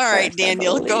was All right, first,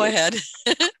 Daniel, go ahead.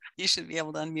 You should be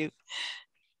able to unmute.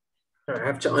 I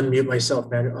have to unmute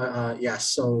myself, man. Yes,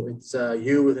 so it's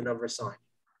you with a number sign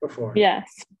before. Yes,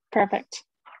 perfect.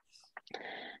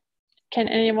 Can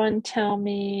anyone tell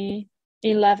me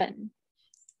 11?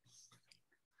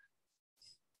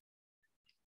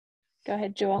 Go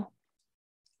ahead, Jewel.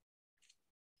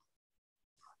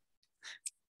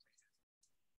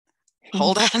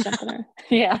 Hold on.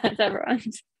 Yeah, it's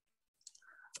everyone's.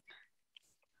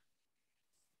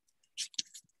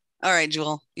 All right,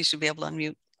 Jewel, you should be able to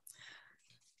unmute.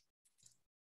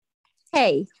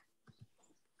 Hey.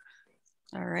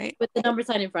 All right. With the number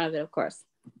sign in front of it, of course.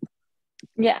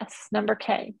 Yes, number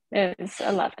K is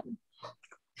 11.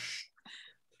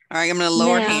 All right, I'm going to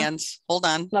lower Now, hands. Hold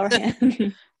on. Lower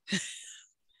hand.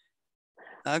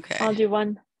 Okay. I'll do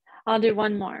one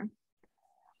more.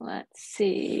 Let's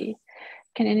see.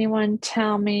 Can anyone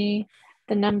tell me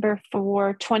the number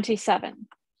for 27?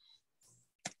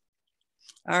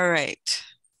 All right.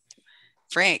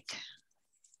 Frank.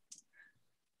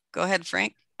 Go ahead,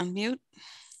 Frank. Unmute.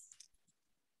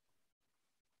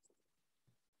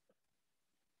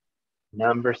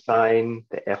 Number sign,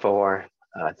 the FOR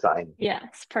sign.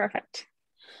 Yes, perfect.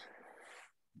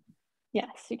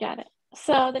 Yes, you got it.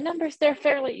 So the numbers, they're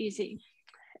fairly easy.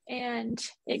 And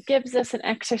it gives us an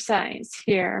exercise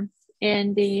here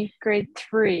in the grade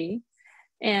 3.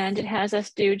 And it has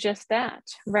us do just that,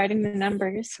 writing the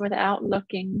numbers without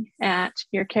looking at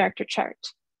your character chart.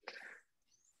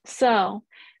 So,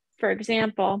 for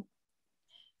example,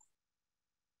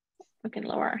 we can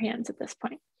lower our hands at this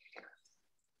point.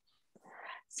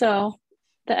 So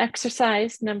the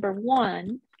exercise number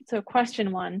 1, so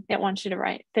question 1, it wants you to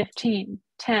write 15,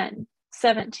 10,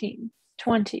 17,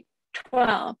 20,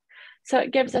 12. So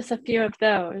it gives us a few of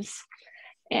those.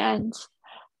 And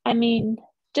I mean,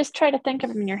 just try to think of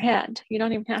them in your head. You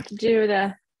don't even have to do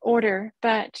the order,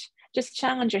 but just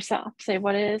challenge yourself. Say,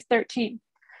 what is 13?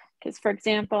 Because, for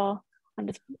example, I'm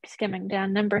just skimming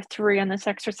down. Number 3 on this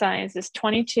exercise is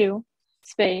 22,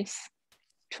 space,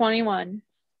 21,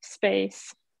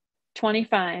 space,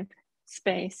 25,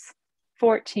 space,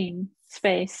 14,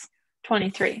 space,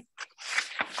 23.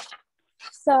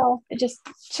 So just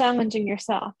challenging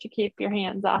yourself to keep your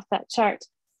hands off that chart.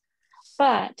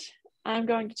 But I'm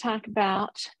going to talk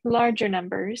about larger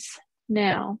numbers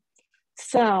now.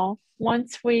 So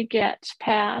once we get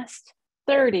past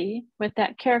 30 with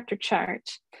that character chart,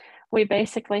 we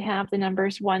basically have the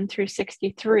numbers 1 through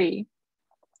 63.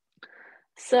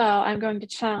 So I'm going to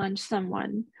challenge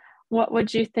someone. What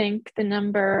would you think the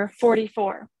number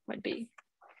 44 would be?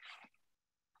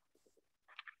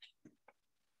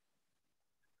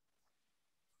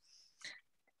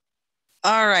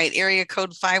 All right, area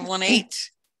code 518.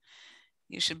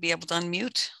 You should be able to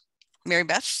unmute. Mary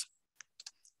Beth?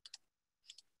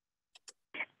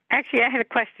 Actually, I had a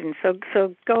question. So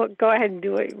go ahead and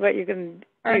do what you can do.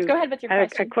 All right, go ahead with your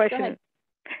question. A question.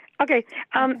 Okay.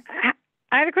 I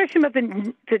had a question about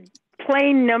the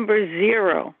plain number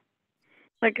 0.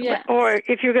 Like, yes. Or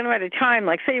if you're going to write a time,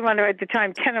 like say you want to write the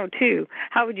time 10:02,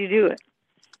 how would you do it?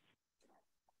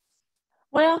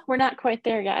 Well, we're not quite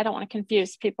there yet. I don't want to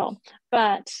confuse people.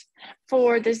 But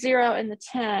for the 0 and the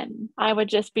 10, I would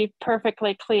just be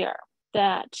perfectly clear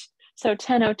that, so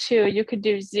 10:02, you could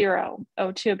do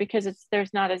 0:02 because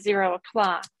there's not a 0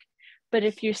 o'clock. But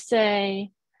if you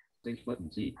say,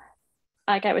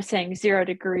 like I was saying, 0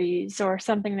 degrees or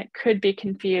something that could be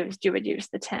confused, you would use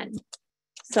the 10.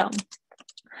 So,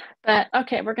 but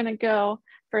okay, we're going to go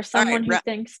for someone who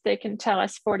thinks they can tell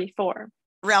us 44.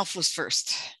 Ralph was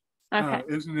first. Okay.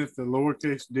 Isn't it the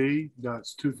lowercase d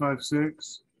dots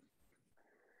 256?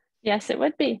 Yes, it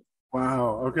would be.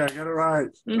 Wow. Okay, I got it right.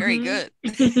 Very good.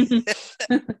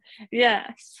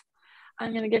 Yes.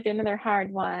 I'm going to give you another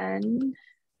hard one.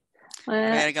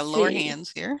 Right, I got lower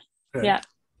hands here. Okay. Yeah.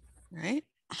 Right.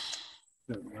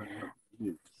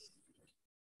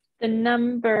 The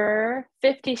number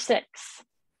 56.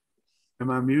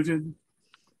 Am I muted?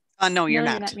 No, you're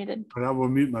not. You're not muted. But I will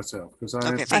mute myself because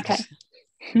I okay.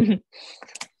 Okay.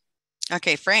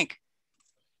 Okay, Frank.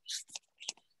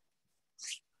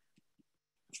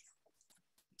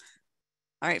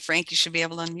 All right, Frank, you should be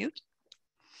able to unmute.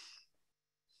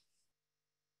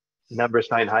 Number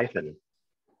sign hyphen.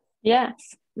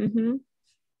 Yes.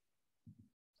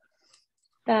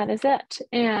 That is it.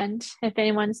 And if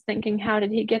anyone's thinking, how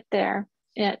did he get there?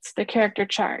 It's the character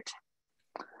chart,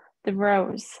 the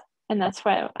rows. And that's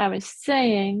what I was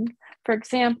saying, for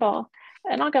example,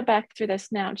 and I'll go back through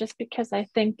this now just because I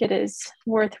think it is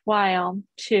worthwhile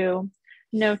to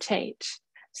notate.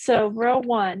 So row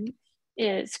 1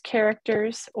 is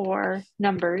characters or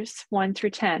numbers 1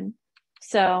 through 10.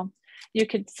 So you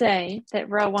could say that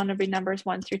row 1 would be numbers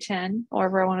 1 through 10, or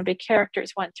row 1 would be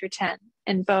characters 1 through 10,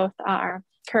 and both are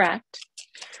correct.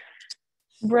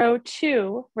 Row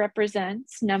 2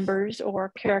 represents numbers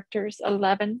or characters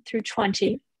 11 through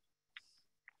 20.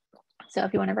 So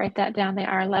if you want to write that down, they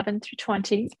are 11 through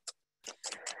 20.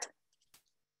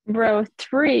 Row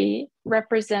 3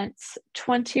 represents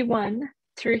 21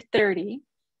 through 30.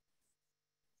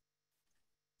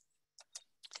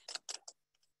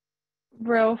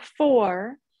 Row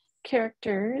 4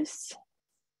 characters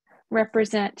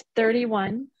represent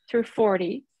 31 through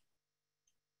 40.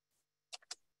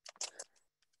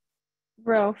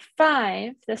 row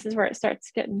 5, this is where it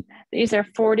starts getting, these are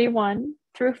 41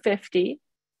 through 50.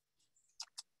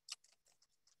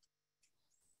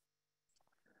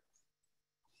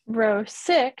 Row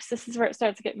 6, this is where it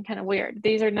starts getting kind of weird.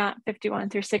 These are not 51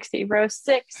 through 60. Row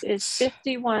 6 is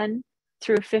 51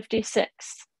 through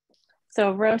 56.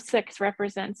 So row 6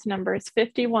 represents numbers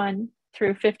 51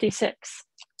 through 56.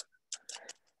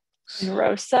 And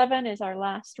row 7 is our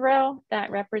last row.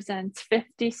 That represents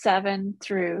 57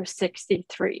 through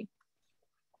 63.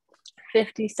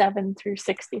 57 through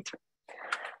 63.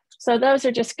 So those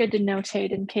are just good to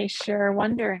notate in case you're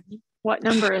wondering, what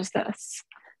number is this?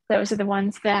 Those are the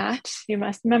ones that you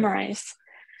must memorize.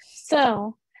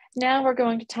 So now we're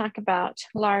going to talk about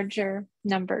larger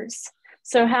numbers.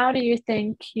 So how do you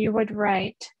think you would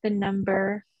write the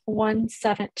number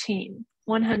 117?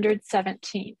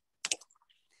 117.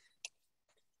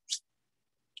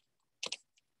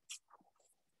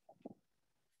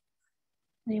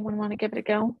 Anyone want to give it a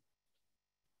go?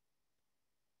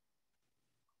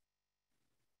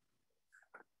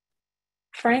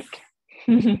 Frank?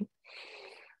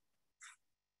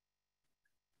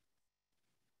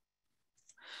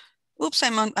 Oops,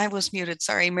 I was muted.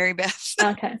 Sorry, Mary Beth.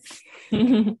 Okay.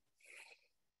 You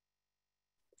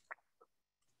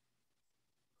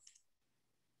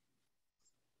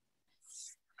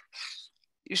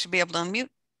should be able to unmute.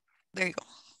 There you go.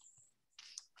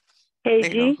 KG?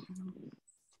 There you go.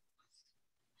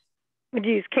 Would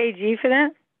you use KG for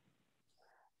that?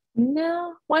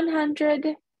 No,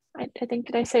 100. I think,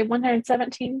 did I say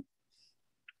 117?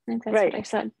 I think that's right. what I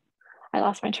said. I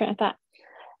lost my train of thought.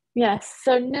 Yes,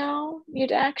 so no,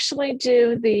 you'd actually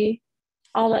do the,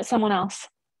 I'll let someone else,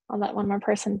 I'll let one more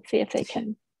person see if they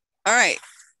can. All right,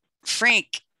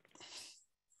 Frank.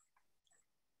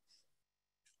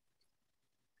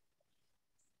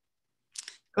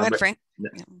 Go ahead, Frank.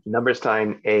 Number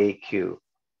sign AQ.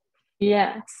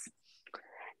 Yes.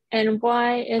 And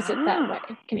why is it that way?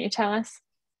 Can you tell us?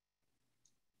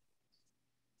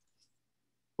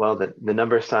 Well, the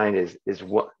number sign is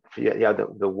what? Yeah,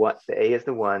 the A is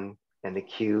the 1, and the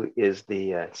Q is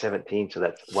the 17. So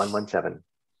that's 117.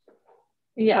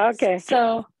 Yes. Okay.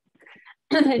 So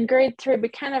in grade 3, we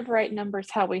kind of write numbers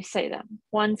how we say them.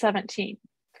 117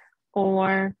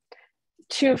 or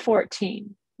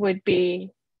 214 would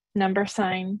be number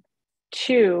sign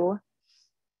 2N.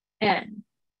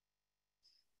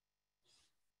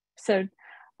 So,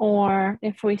 or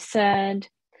if we said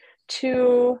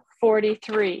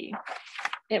 243,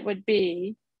 it would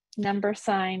be number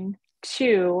sign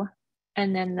 2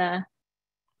 and then the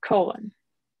colon,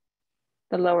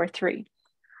 the lower 3.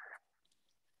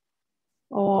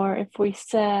 Or if we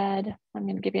said, I'm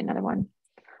going to give you another one.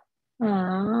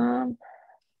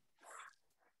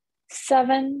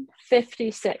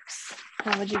 756.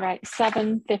 How would you write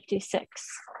 756?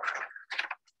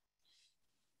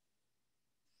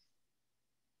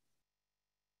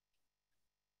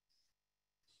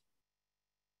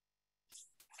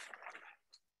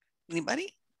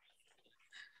 Anybody?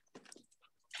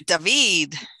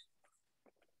 David.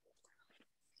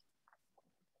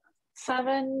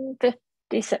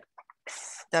 756.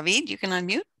 David, you can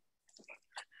unmute.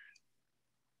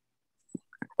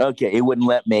 Okay, it wouldn't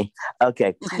let me.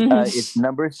 Okay, it's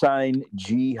number sign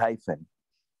G hyphen.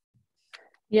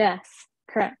 Yes,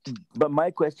 correct. But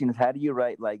my question is, how do you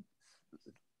write like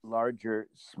larger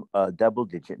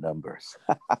double-digit numbers?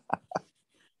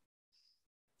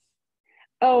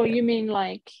 Oh, you mean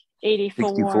like 84?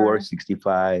 64,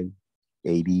 65,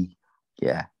 80,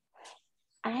 yeah.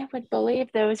 I would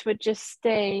believe those would just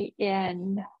stay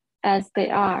in as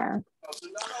they are.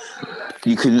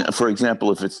 You can, for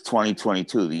example, if it's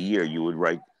 2022, the year, you would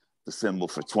write the symbol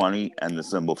for 20 and the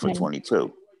symbol for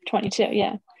 22. 22,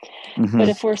 yeah. But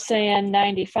if we're saying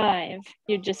 95,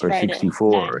 you just write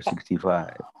 64 it or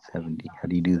 65, 70. How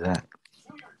do you do that?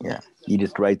 Yeah, you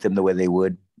just write them the way they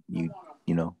would, you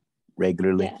know,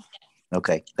 regularly. Yeah.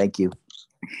 Okay, thank you.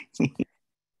 All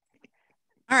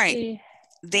right,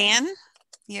 Dan,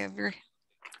 you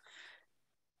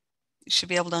should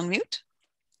be able to unmute.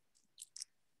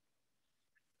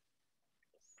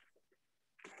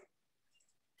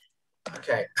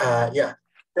 Okay, yeah.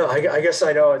 No, I guess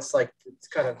I know it's like, it's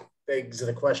kind of begs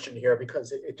the question here,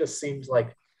 because it just seems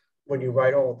like when you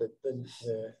write all the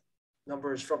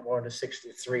numbers from 1 to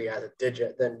 63 as a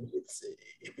digit, then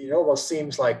it almost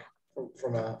seems like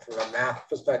from a math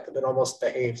perspective, it almost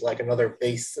behaves like another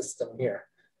base system here,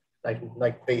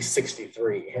 like base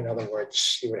 63. In other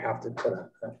words, you would have to put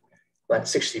that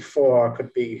 64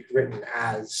 could be written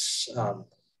as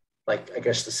like, I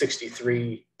guess the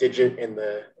 63 digit in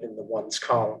the ones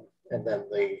column, and then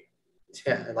the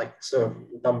 10, like, so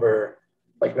number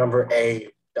like number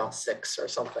A.6 or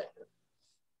something.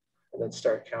 And then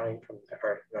start counting from there.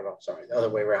 Or, no, sorry, the other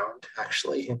way around,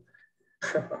 actually.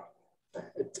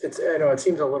 It's I know it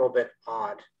seems a little bit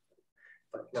odd,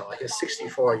 but no, I guess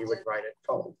 64 you would write it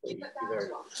probably either.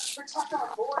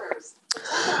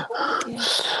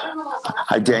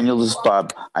 Hi, Daniel. This is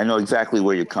Bob. I know exactly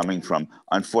where you're coming from.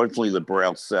 Unfortunately, the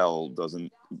Braille cell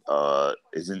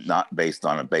isn't not based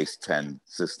on a base 10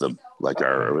 system like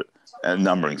our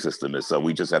numbering system is. So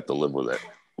we just have to live with it,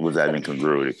 with that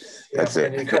incongruity. That's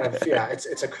and it. you kind of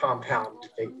it's a compound.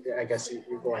 I guess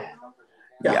you're going.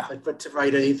 Yeah. But to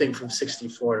write anything from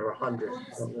 64 to 100, I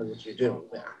don't know what you do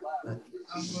there.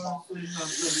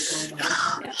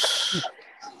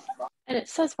 And it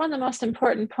says one of the most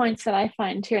important points that I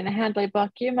find here in the Handley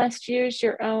book, you must use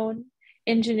your own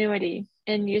ingenuity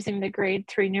in using the grade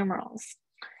 3 numerals.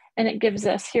 And it gives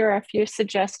us, here are a few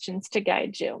suggestions to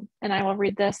guide you. And I will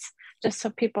read this just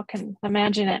so people can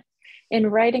imagine it.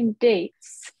 In writing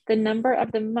dates, the number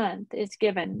of the month is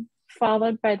given,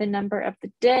 followed by the number of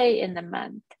the day in the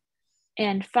month,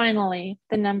 and finally,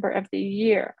 the number of the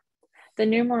year. The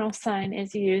numeral sign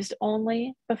is used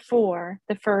only before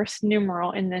the first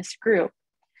numeral in this group,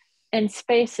 and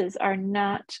spaces are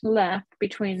not left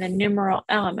between the numeral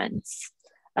elements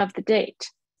of the date.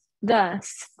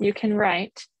 Thus, you can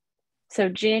write, so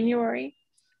January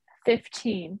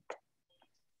 15th,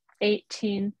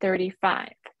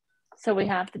 1835. So we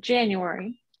have the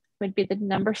January would be the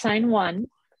number sign 1,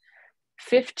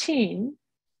 15,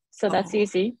 so that's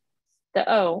easy, the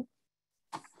O,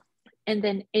 and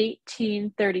then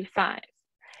 1835.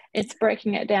 It's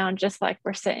breaking it down just like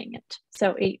we're saying it.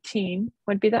 So 18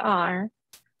 would be the R,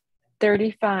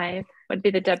 35 would be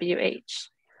the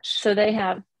WH. So they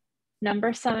have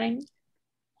number sign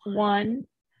 1,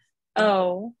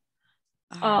 O,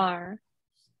 R,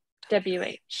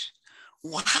 WH.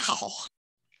 Wow.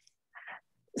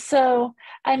 So,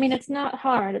 I mean, it's not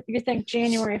hard. If you think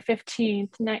January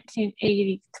 15th,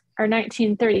 1980 or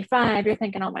 1935, you're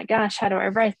thinking, oh my gosh, how do I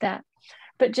write that?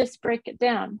 But just break it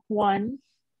down. 1,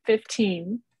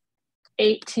 15,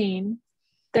 18,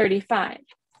 35.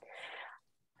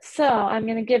 So I'm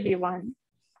going to give you one,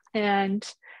 and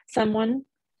someone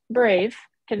brave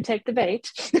can take the bait.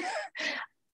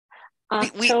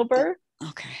 October.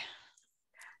 Okay.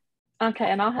 Okay,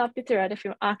 and I'll help you through it if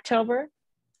you October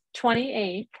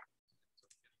 28th,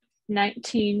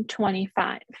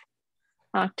 1925.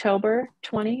 October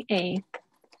 28th,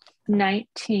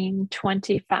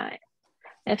 1925.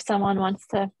 If someone wants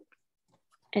to,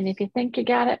 and if you think you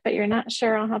got it, but you're not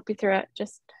sure, I'll help you through it.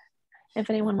 Just if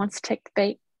anyone wants to take the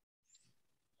bait.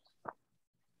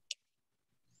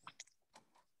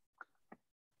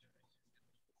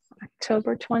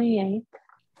 October 28th,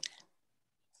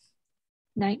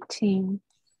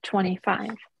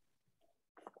 1925.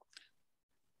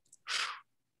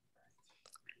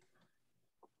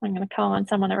 I'm going to call on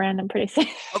someone at random pretty soon.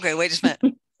 Okay, wait just a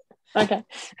minute. Okay.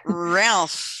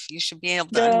 Ralph, you should be able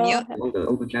to unmute.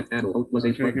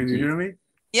 Okay, can you hear me?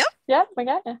 Yep. Yep, I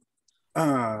got you.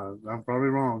 I'm probably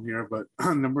wrong here, but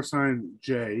number sign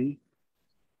J.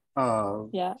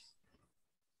 Yeah.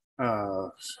 I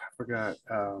forgot.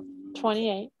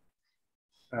 28.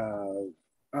 What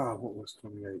was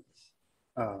 28?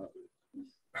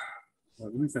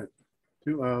 Let me think.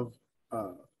 2 of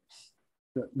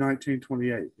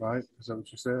 1928, right? Is that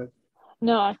what you said?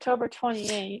 No, October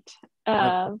 28th,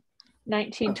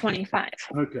 1925.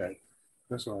 Okay,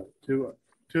 that's right. Two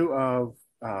of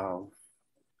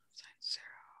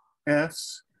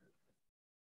S.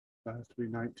 That has to be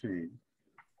 19.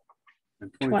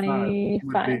 And 25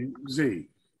 would be Z.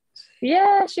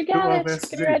 Yes, you got it. SZ,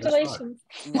 Congratulations.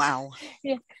 Right. Wow.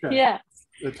 Yeah. Okay. Yes.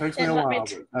 It takes me a while, but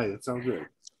hey, it sounds good.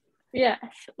 Yes.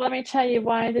 Let me tell you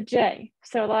why the J.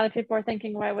 So a lot of people are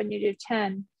thinking, why wouldn't you do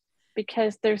 10?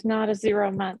 Because there's not a 0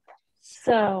 month.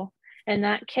 So in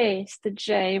that case, the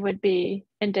J would be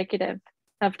indicative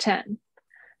of 10.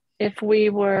 If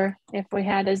we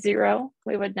had a 0,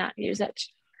 we would not use it.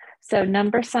 So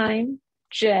number sign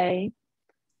J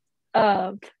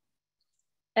of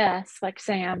S like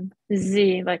Sam,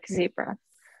 Z like zebra.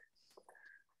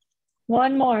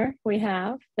 One more we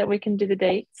have that we can do the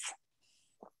dates.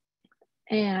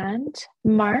 And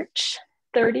March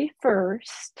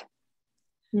 31st,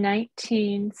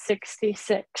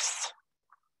 1966.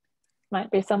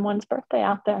 Might be someone's birthday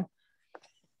out there.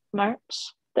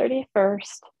 March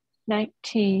 31st,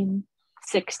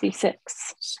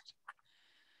 1966.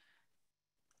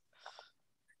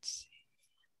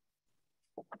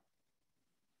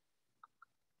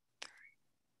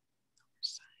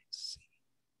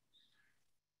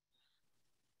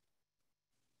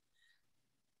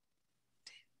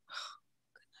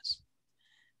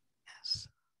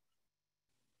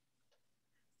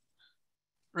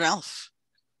 Ralph.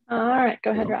 All right,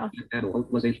 go ahead, Ralph. And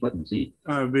what was H button? C.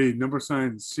 Be number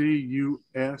sign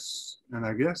CUS, and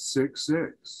I guess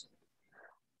 66.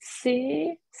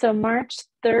 C, so March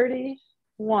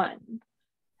 31.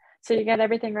 So you got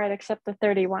everything right except the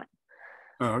 31.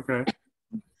 Oh, okay.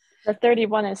 The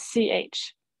 31 is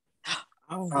CH.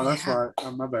 Oh, that's right.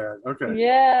 Oh, my bad. Okay.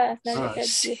 Yeah, no, you, right.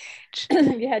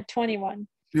 had, you had 21.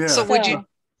 Yeah. So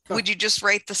would you just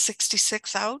write the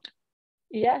 66 out?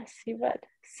 Yes, you would.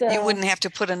 So you wouldn't have to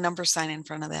put a number sign in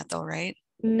front of that though, right?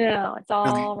 No, it's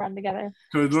all run together.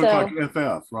 So it looks like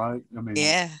FF, right? I mean,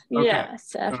 yeah. Okay.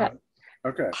 Yes, FF.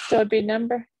 Okay. So it'd be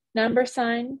number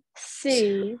sign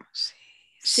C,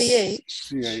 CH,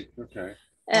 CH, okay.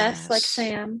 S like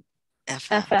Sam,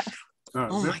 FF.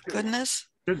 Oh my goodness.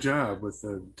 Good job with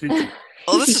the teaching.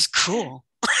 Oh, this is cool.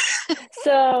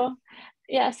 So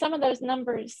yeah, some of those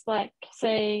numbers, like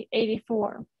say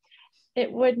 84,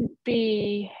 it wouldn't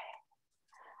be,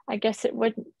 I guess it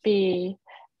wouldn't be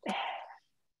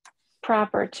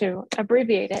proper to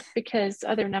abbreviate it because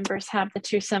other numbers have the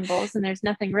two symbols and there's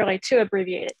nothing really to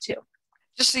abbreviate it to.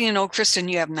 Just so you know, Kristen,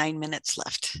 you have 9 minutes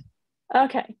left.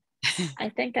 Okay. I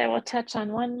think I will touch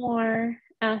on one more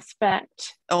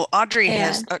aspect. Oh, Audrey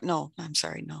has, no, I'm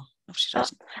sorry. No, she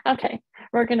doesn't. Okay.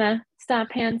 We're going to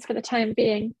stop hands for the time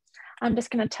being. I'm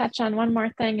just going to touch on one more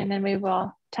thing and then we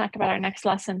will talk about our next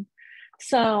lesson.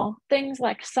 So things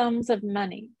like sums of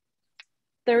money,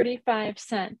 35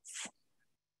 cents.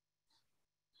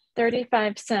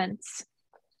 35 cents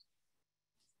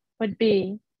would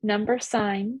be number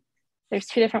sign. There's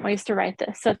two different ways to write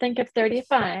this. So think of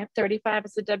 35. 35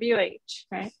 is the WH,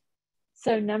 right?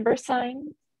 So number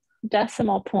sign,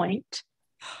 decimal point,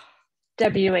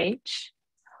 WH.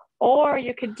 Or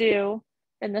you could do,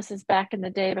 and this is back in the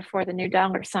day before the new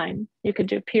dollar sign, you could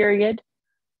do period,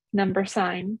 number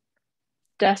sign,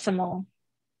 decimal,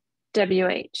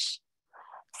 WH.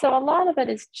 So a lot of it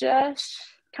is just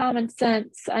common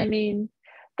sense. I mean,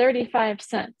 35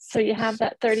 cents. So you have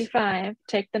that 35,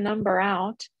 take the number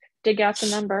out, dig out the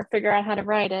number, figure out how to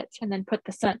write it, and then put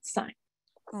the cent sign.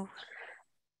 Oh.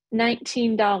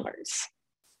 $19.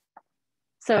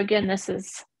 So again, this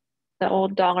is the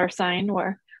old dollar sign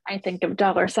where I think of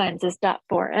dollar signs as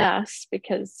 .4s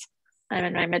because I'm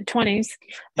in my mid-20s.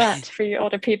 But for you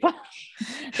older people,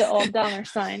 the old dollar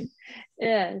sign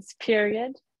is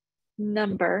period,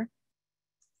 number,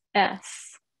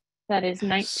 S. That is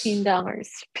 $19,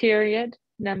 period,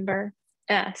 number,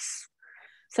 S.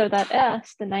 So that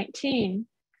S, the 19,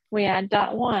 we add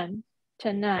 .1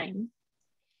 to 9.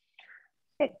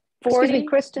 Hey, excuse me,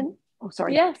 Kristen. Oh,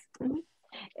 sorry. Yes.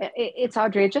 It's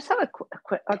Audrey. I just have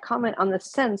a comment on the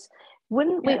cents.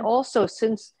 Wouldn't we also,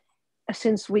 since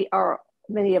we are,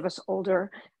 many of us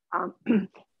older,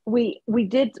 we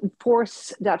did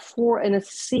force that 4 and a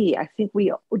C. I think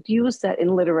we would use that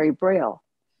in literary Braille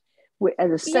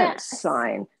as a cent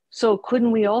sign. So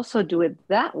couldn't we also do it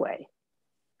that way?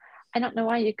 I don't know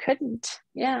why you couldn't.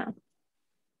 Yeah.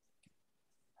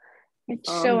 It's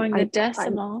showing the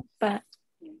decimal, but.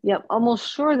 Yeah, almost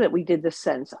sure that we did the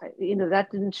cents. That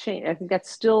didn't change. I think that's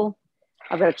still,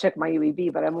 I've got to check my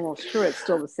UEB, but I'm almost sure it's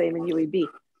still the same in UEB.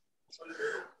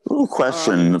 Little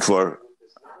question for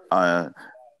 .4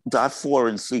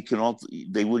 and C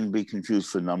they wouldn't be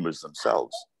confused for numbers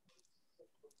themselves.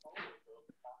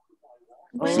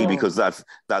 See, because that's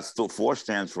still 4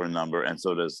 stands for a number, and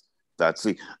so does that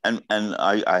C. And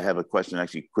I have a question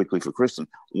actually quickly for Kristen.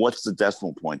 What's the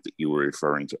decimal point that you were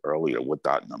referring to earlier? What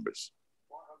dot numbers?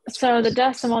 So the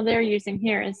decimal they're using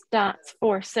here is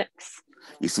 .46.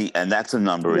 You see, and that's a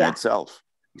number in itself.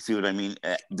 You see what I mean?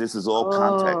 This is all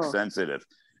context sensitive.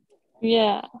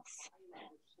 Yes.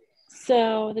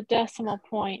 So the decimal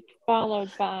point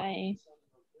followed by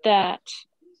that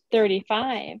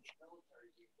 35.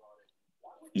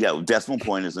 Yeah, decimal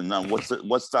point is a number. What's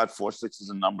 .46 is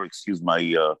a number? Excuse my,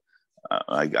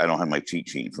 I don't have my cheat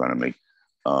sheet in front of me.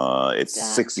 It's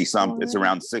 60 something. It's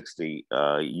around 60.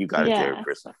 You got it there,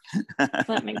 Kristen.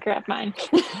 Let me grab mine.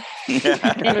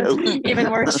 Yeah.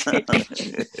 even worse.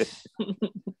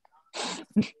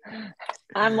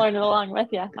 I'm learning along with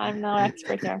you. I'm no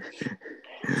expert here.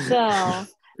 So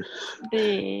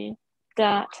this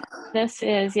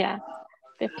is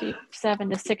 57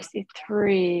 to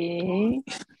 63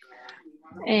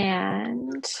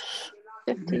 and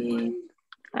 50.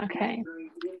 Okay.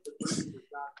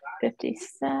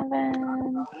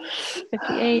 57,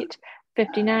 58,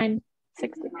 59,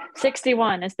 60.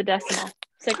 61 is the decimal.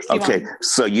 61. Okay,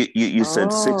 so you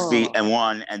said 60 and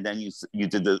 1, and then you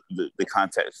did the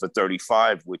context for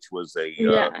 35, which was a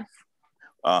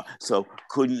so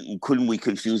couldn't we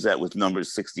confuse that with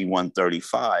numbers 61,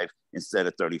 35, instead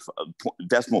of 35,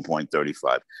 decimal point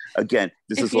 35. Again,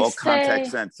 this If is you all say-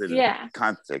 context sensitive. yeah.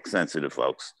 Context sensitive,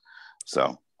 folks.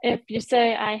 So If you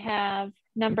say I have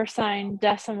number sign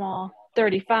decimal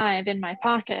 35 in my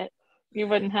pocket, you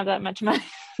wouldn't have that much money.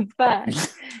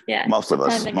 But yeah, most of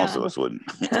us depending on- wouldn't.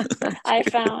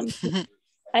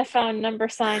 I found number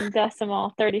sign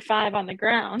decimal 35 on the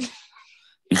ground.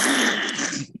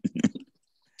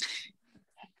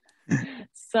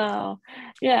 So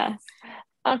yeah.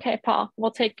 Okay, Paul,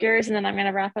 we'll take yours and then I'm going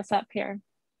to wrap us up here.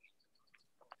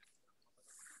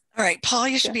 All right, Paul,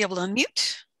 you should be able to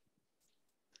unmute.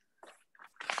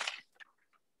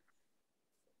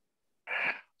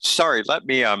 Sorry, let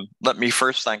me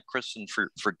first thank Kristen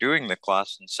for doing the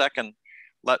class, and second,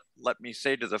 let me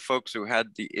say to the folks who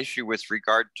had the issue with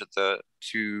regard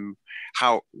to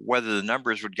how whether the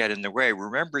numbers would get in the way.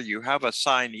 Remember, you have a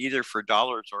sign either for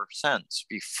dollars or cents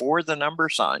before the number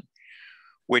sign,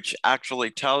 which actually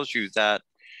tells you that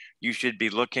you should be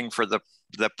looking for the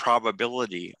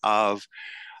probability of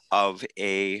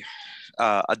a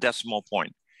decimal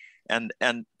point. And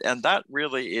that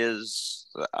really is,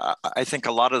 I think,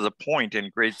 a lot of the point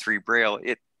in grade 3 Braille.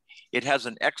 It has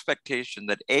an expectation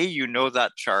that A, you know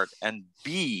that chart, and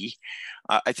B,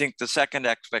 I think the second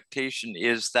expectation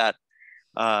is that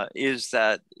you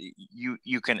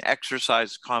can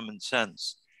exercise common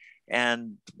sense.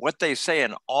 And what they say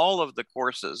in all of the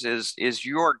courses is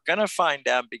you're going to find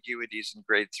ambiguities in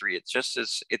grade 3. It's just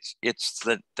it's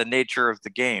the nature of the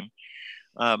game.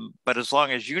 But as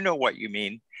long as you know what you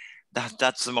mean,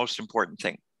 that's the most important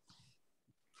thing.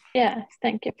 Yes,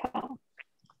 thank you, Paul.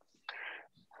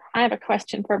 I have a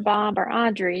question for Bob or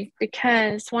Audrey,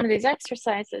 because one of these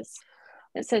exercises,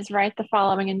 it says write the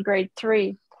following in grade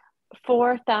 3,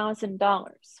 $4,000.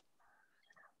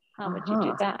 How would you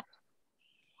do that?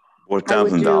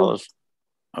 $4,000.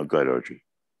 Oh, good, Audrey.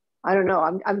 I don't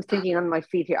know. I'm thinking on my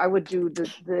feet here. I would do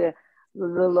the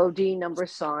low D number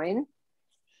sign,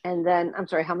 and then I'm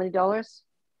sorry, how many dollars?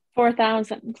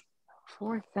 4,000.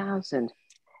 4,000.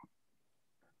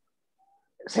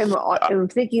 So I'm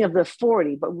thinking of the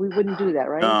 40, but we wouldn't do that,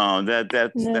 right? No,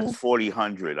 that's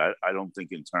 4,000. I don't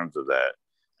think in terms of that.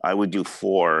 I would do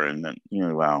 4, and then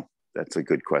wow, that's a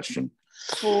good question.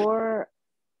 4,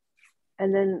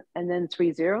 and then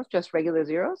 3 zeros, just regular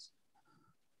zeros.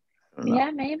 Yeah,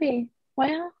 maybe.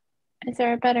 Well, is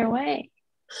there a better way?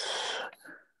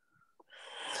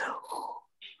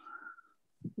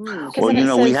 Well,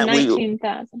 we have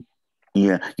 19,000.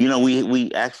 Yeah,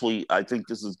 we actually, I think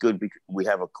this is good because we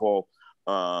have a call.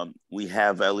 We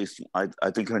have at least, I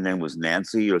think her name was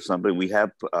Nancy or somebody. We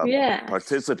have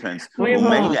participants who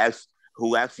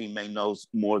actually may know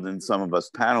more than some of us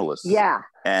panelists. Yeah,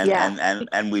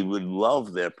 and we would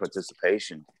love their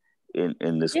participation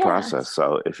in this process.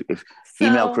 So if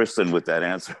email Kristen with that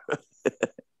answer.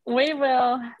 We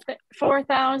will.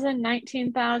 $4,000,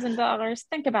 $19,000.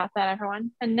 Think about that,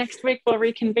 everyone. And next week we'll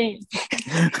reconvene.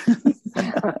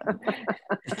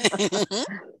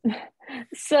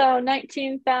 So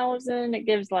 19,000, it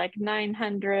gives like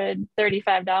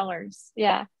 $935.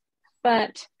 Yeah.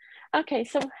 But okay,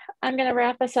 so I'm going to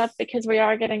wrap us up because we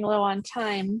are getting low on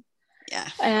time. Yeah.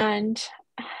 And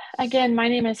again, my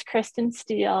name is Kristen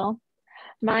Steele.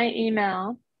 My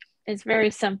email is very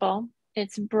simple.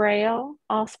 It's Braille,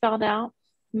 all spelled out,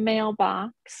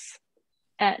 mailbox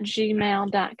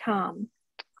 @gmail.com.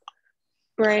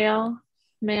 Braille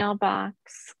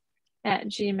mailbox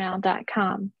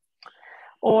 @gmail.com.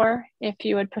 Or if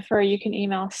you would prefer, you can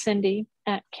email Cindy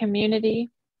at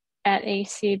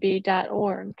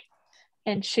community@acb.org,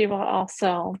 and she will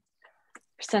also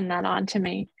send that on to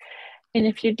me. And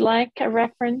if you'd like a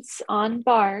reference on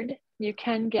BARD, you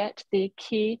can get the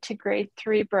Key to Grade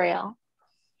 3 Braille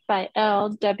by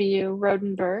L.W.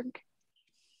 Rodenberg.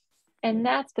 And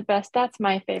that's the best, that's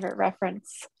my favorite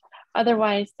reference.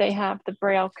 Otherwise, they have the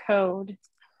Braille Code,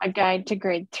 a guide to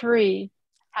grade 3.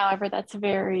 However, that's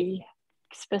very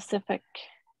specific,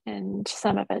 and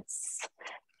some of it's,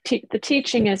 the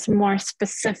teaching is more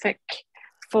specific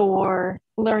for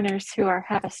learners who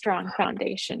have a strong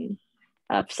foundation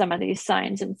of some of these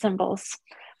signs and symbols.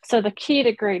 So the Key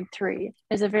to Grade 3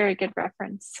 is a very good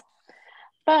reference.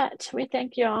 But we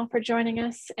thank you all for joining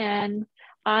us, and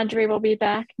Audrey will be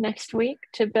back next week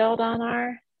to build on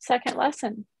our second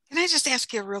lesson. Can I just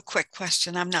ask you a real quick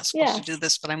question? I'm not supposed to do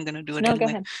this, but I'm going to do it anyway. Go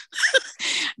ahead.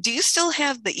 Do you still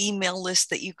have the email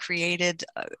list that you created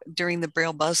during the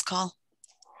Braille Buzz call?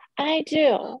 I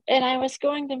do, and I was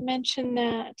going to mention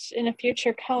that in a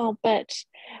future call, but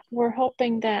we're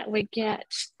hoping that we get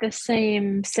the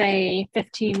same, say,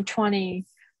 15, 20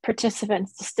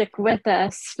 participants to stick with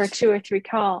us for 2 or 3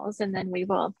 calls, and then we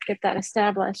will get that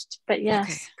established. But yes,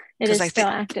 okay. It is still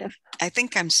active. I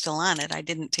think I'm still on it. I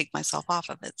didn't take myself off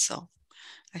of it, so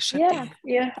I should be.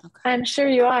 Yeah, okay. I'm sure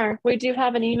you are. We do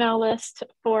have an email list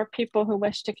for people who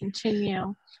wish to continue.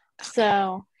 Okay.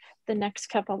 So the next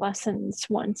couple lessons,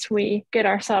 once we get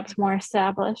ourselves more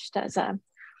established as a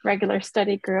regular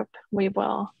study group, we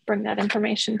will bring that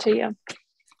information to you.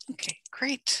 Okay,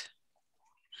 great.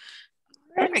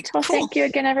 All right, well, cool. Thank you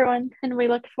again, everyone. And we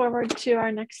look forward to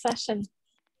our next session.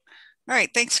 All right,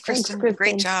 thanks, Kristen.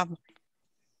 Great job.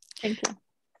 Thank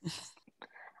you.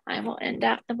 I will end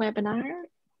out the webinar.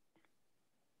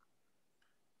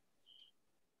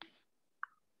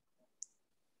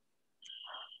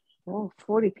 Oh,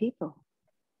 40 people.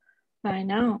 I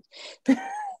know.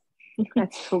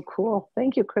 That's so cool.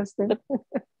 Thank you, Kristen.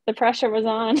 The pressure was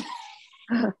on.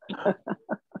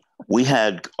 We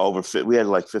had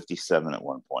like 57 at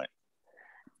one point.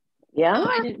 Yeah. Oh,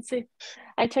 I didn't see.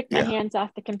 I took my hands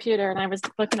off the computer and I was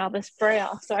looking at all this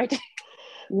Braille. So I did.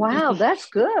 Wow, that's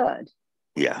good.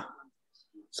 Yeah.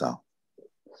 So.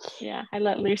 Yeah, I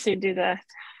let Lucy do the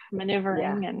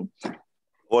maneuvering and.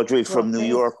 Audrey, from New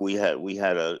York, we had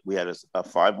a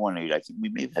 518. I think we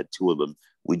may have had 2 of them.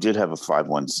 We did have a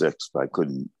 516, but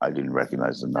I didn't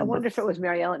recognize the number. I wonder if it was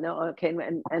Mary Ellen. No, okay,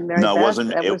 and Mary. No, Beth,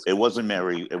 it wasn't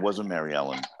Mary. It wasn't Mary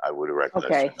Ellen. I would have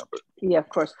recognized the number. Yeah, of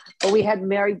course. But we had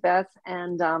Mary Beth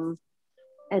and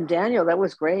Daniel. That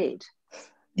was great.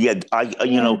 Yeah,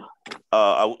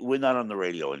 we're not on the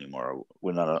radio anymore.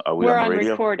 We're not. Are we We're on the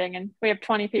radio? Recording, and we have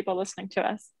 20 people listening to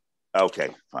us.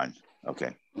 Okay, fine.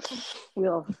 Okay.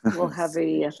 We'll have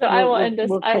a. So I will end this.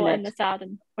 I will end this out,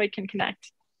 and we can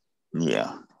connect.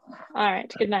 Yeah. All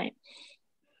right. Good night.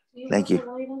 Thank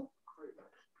you.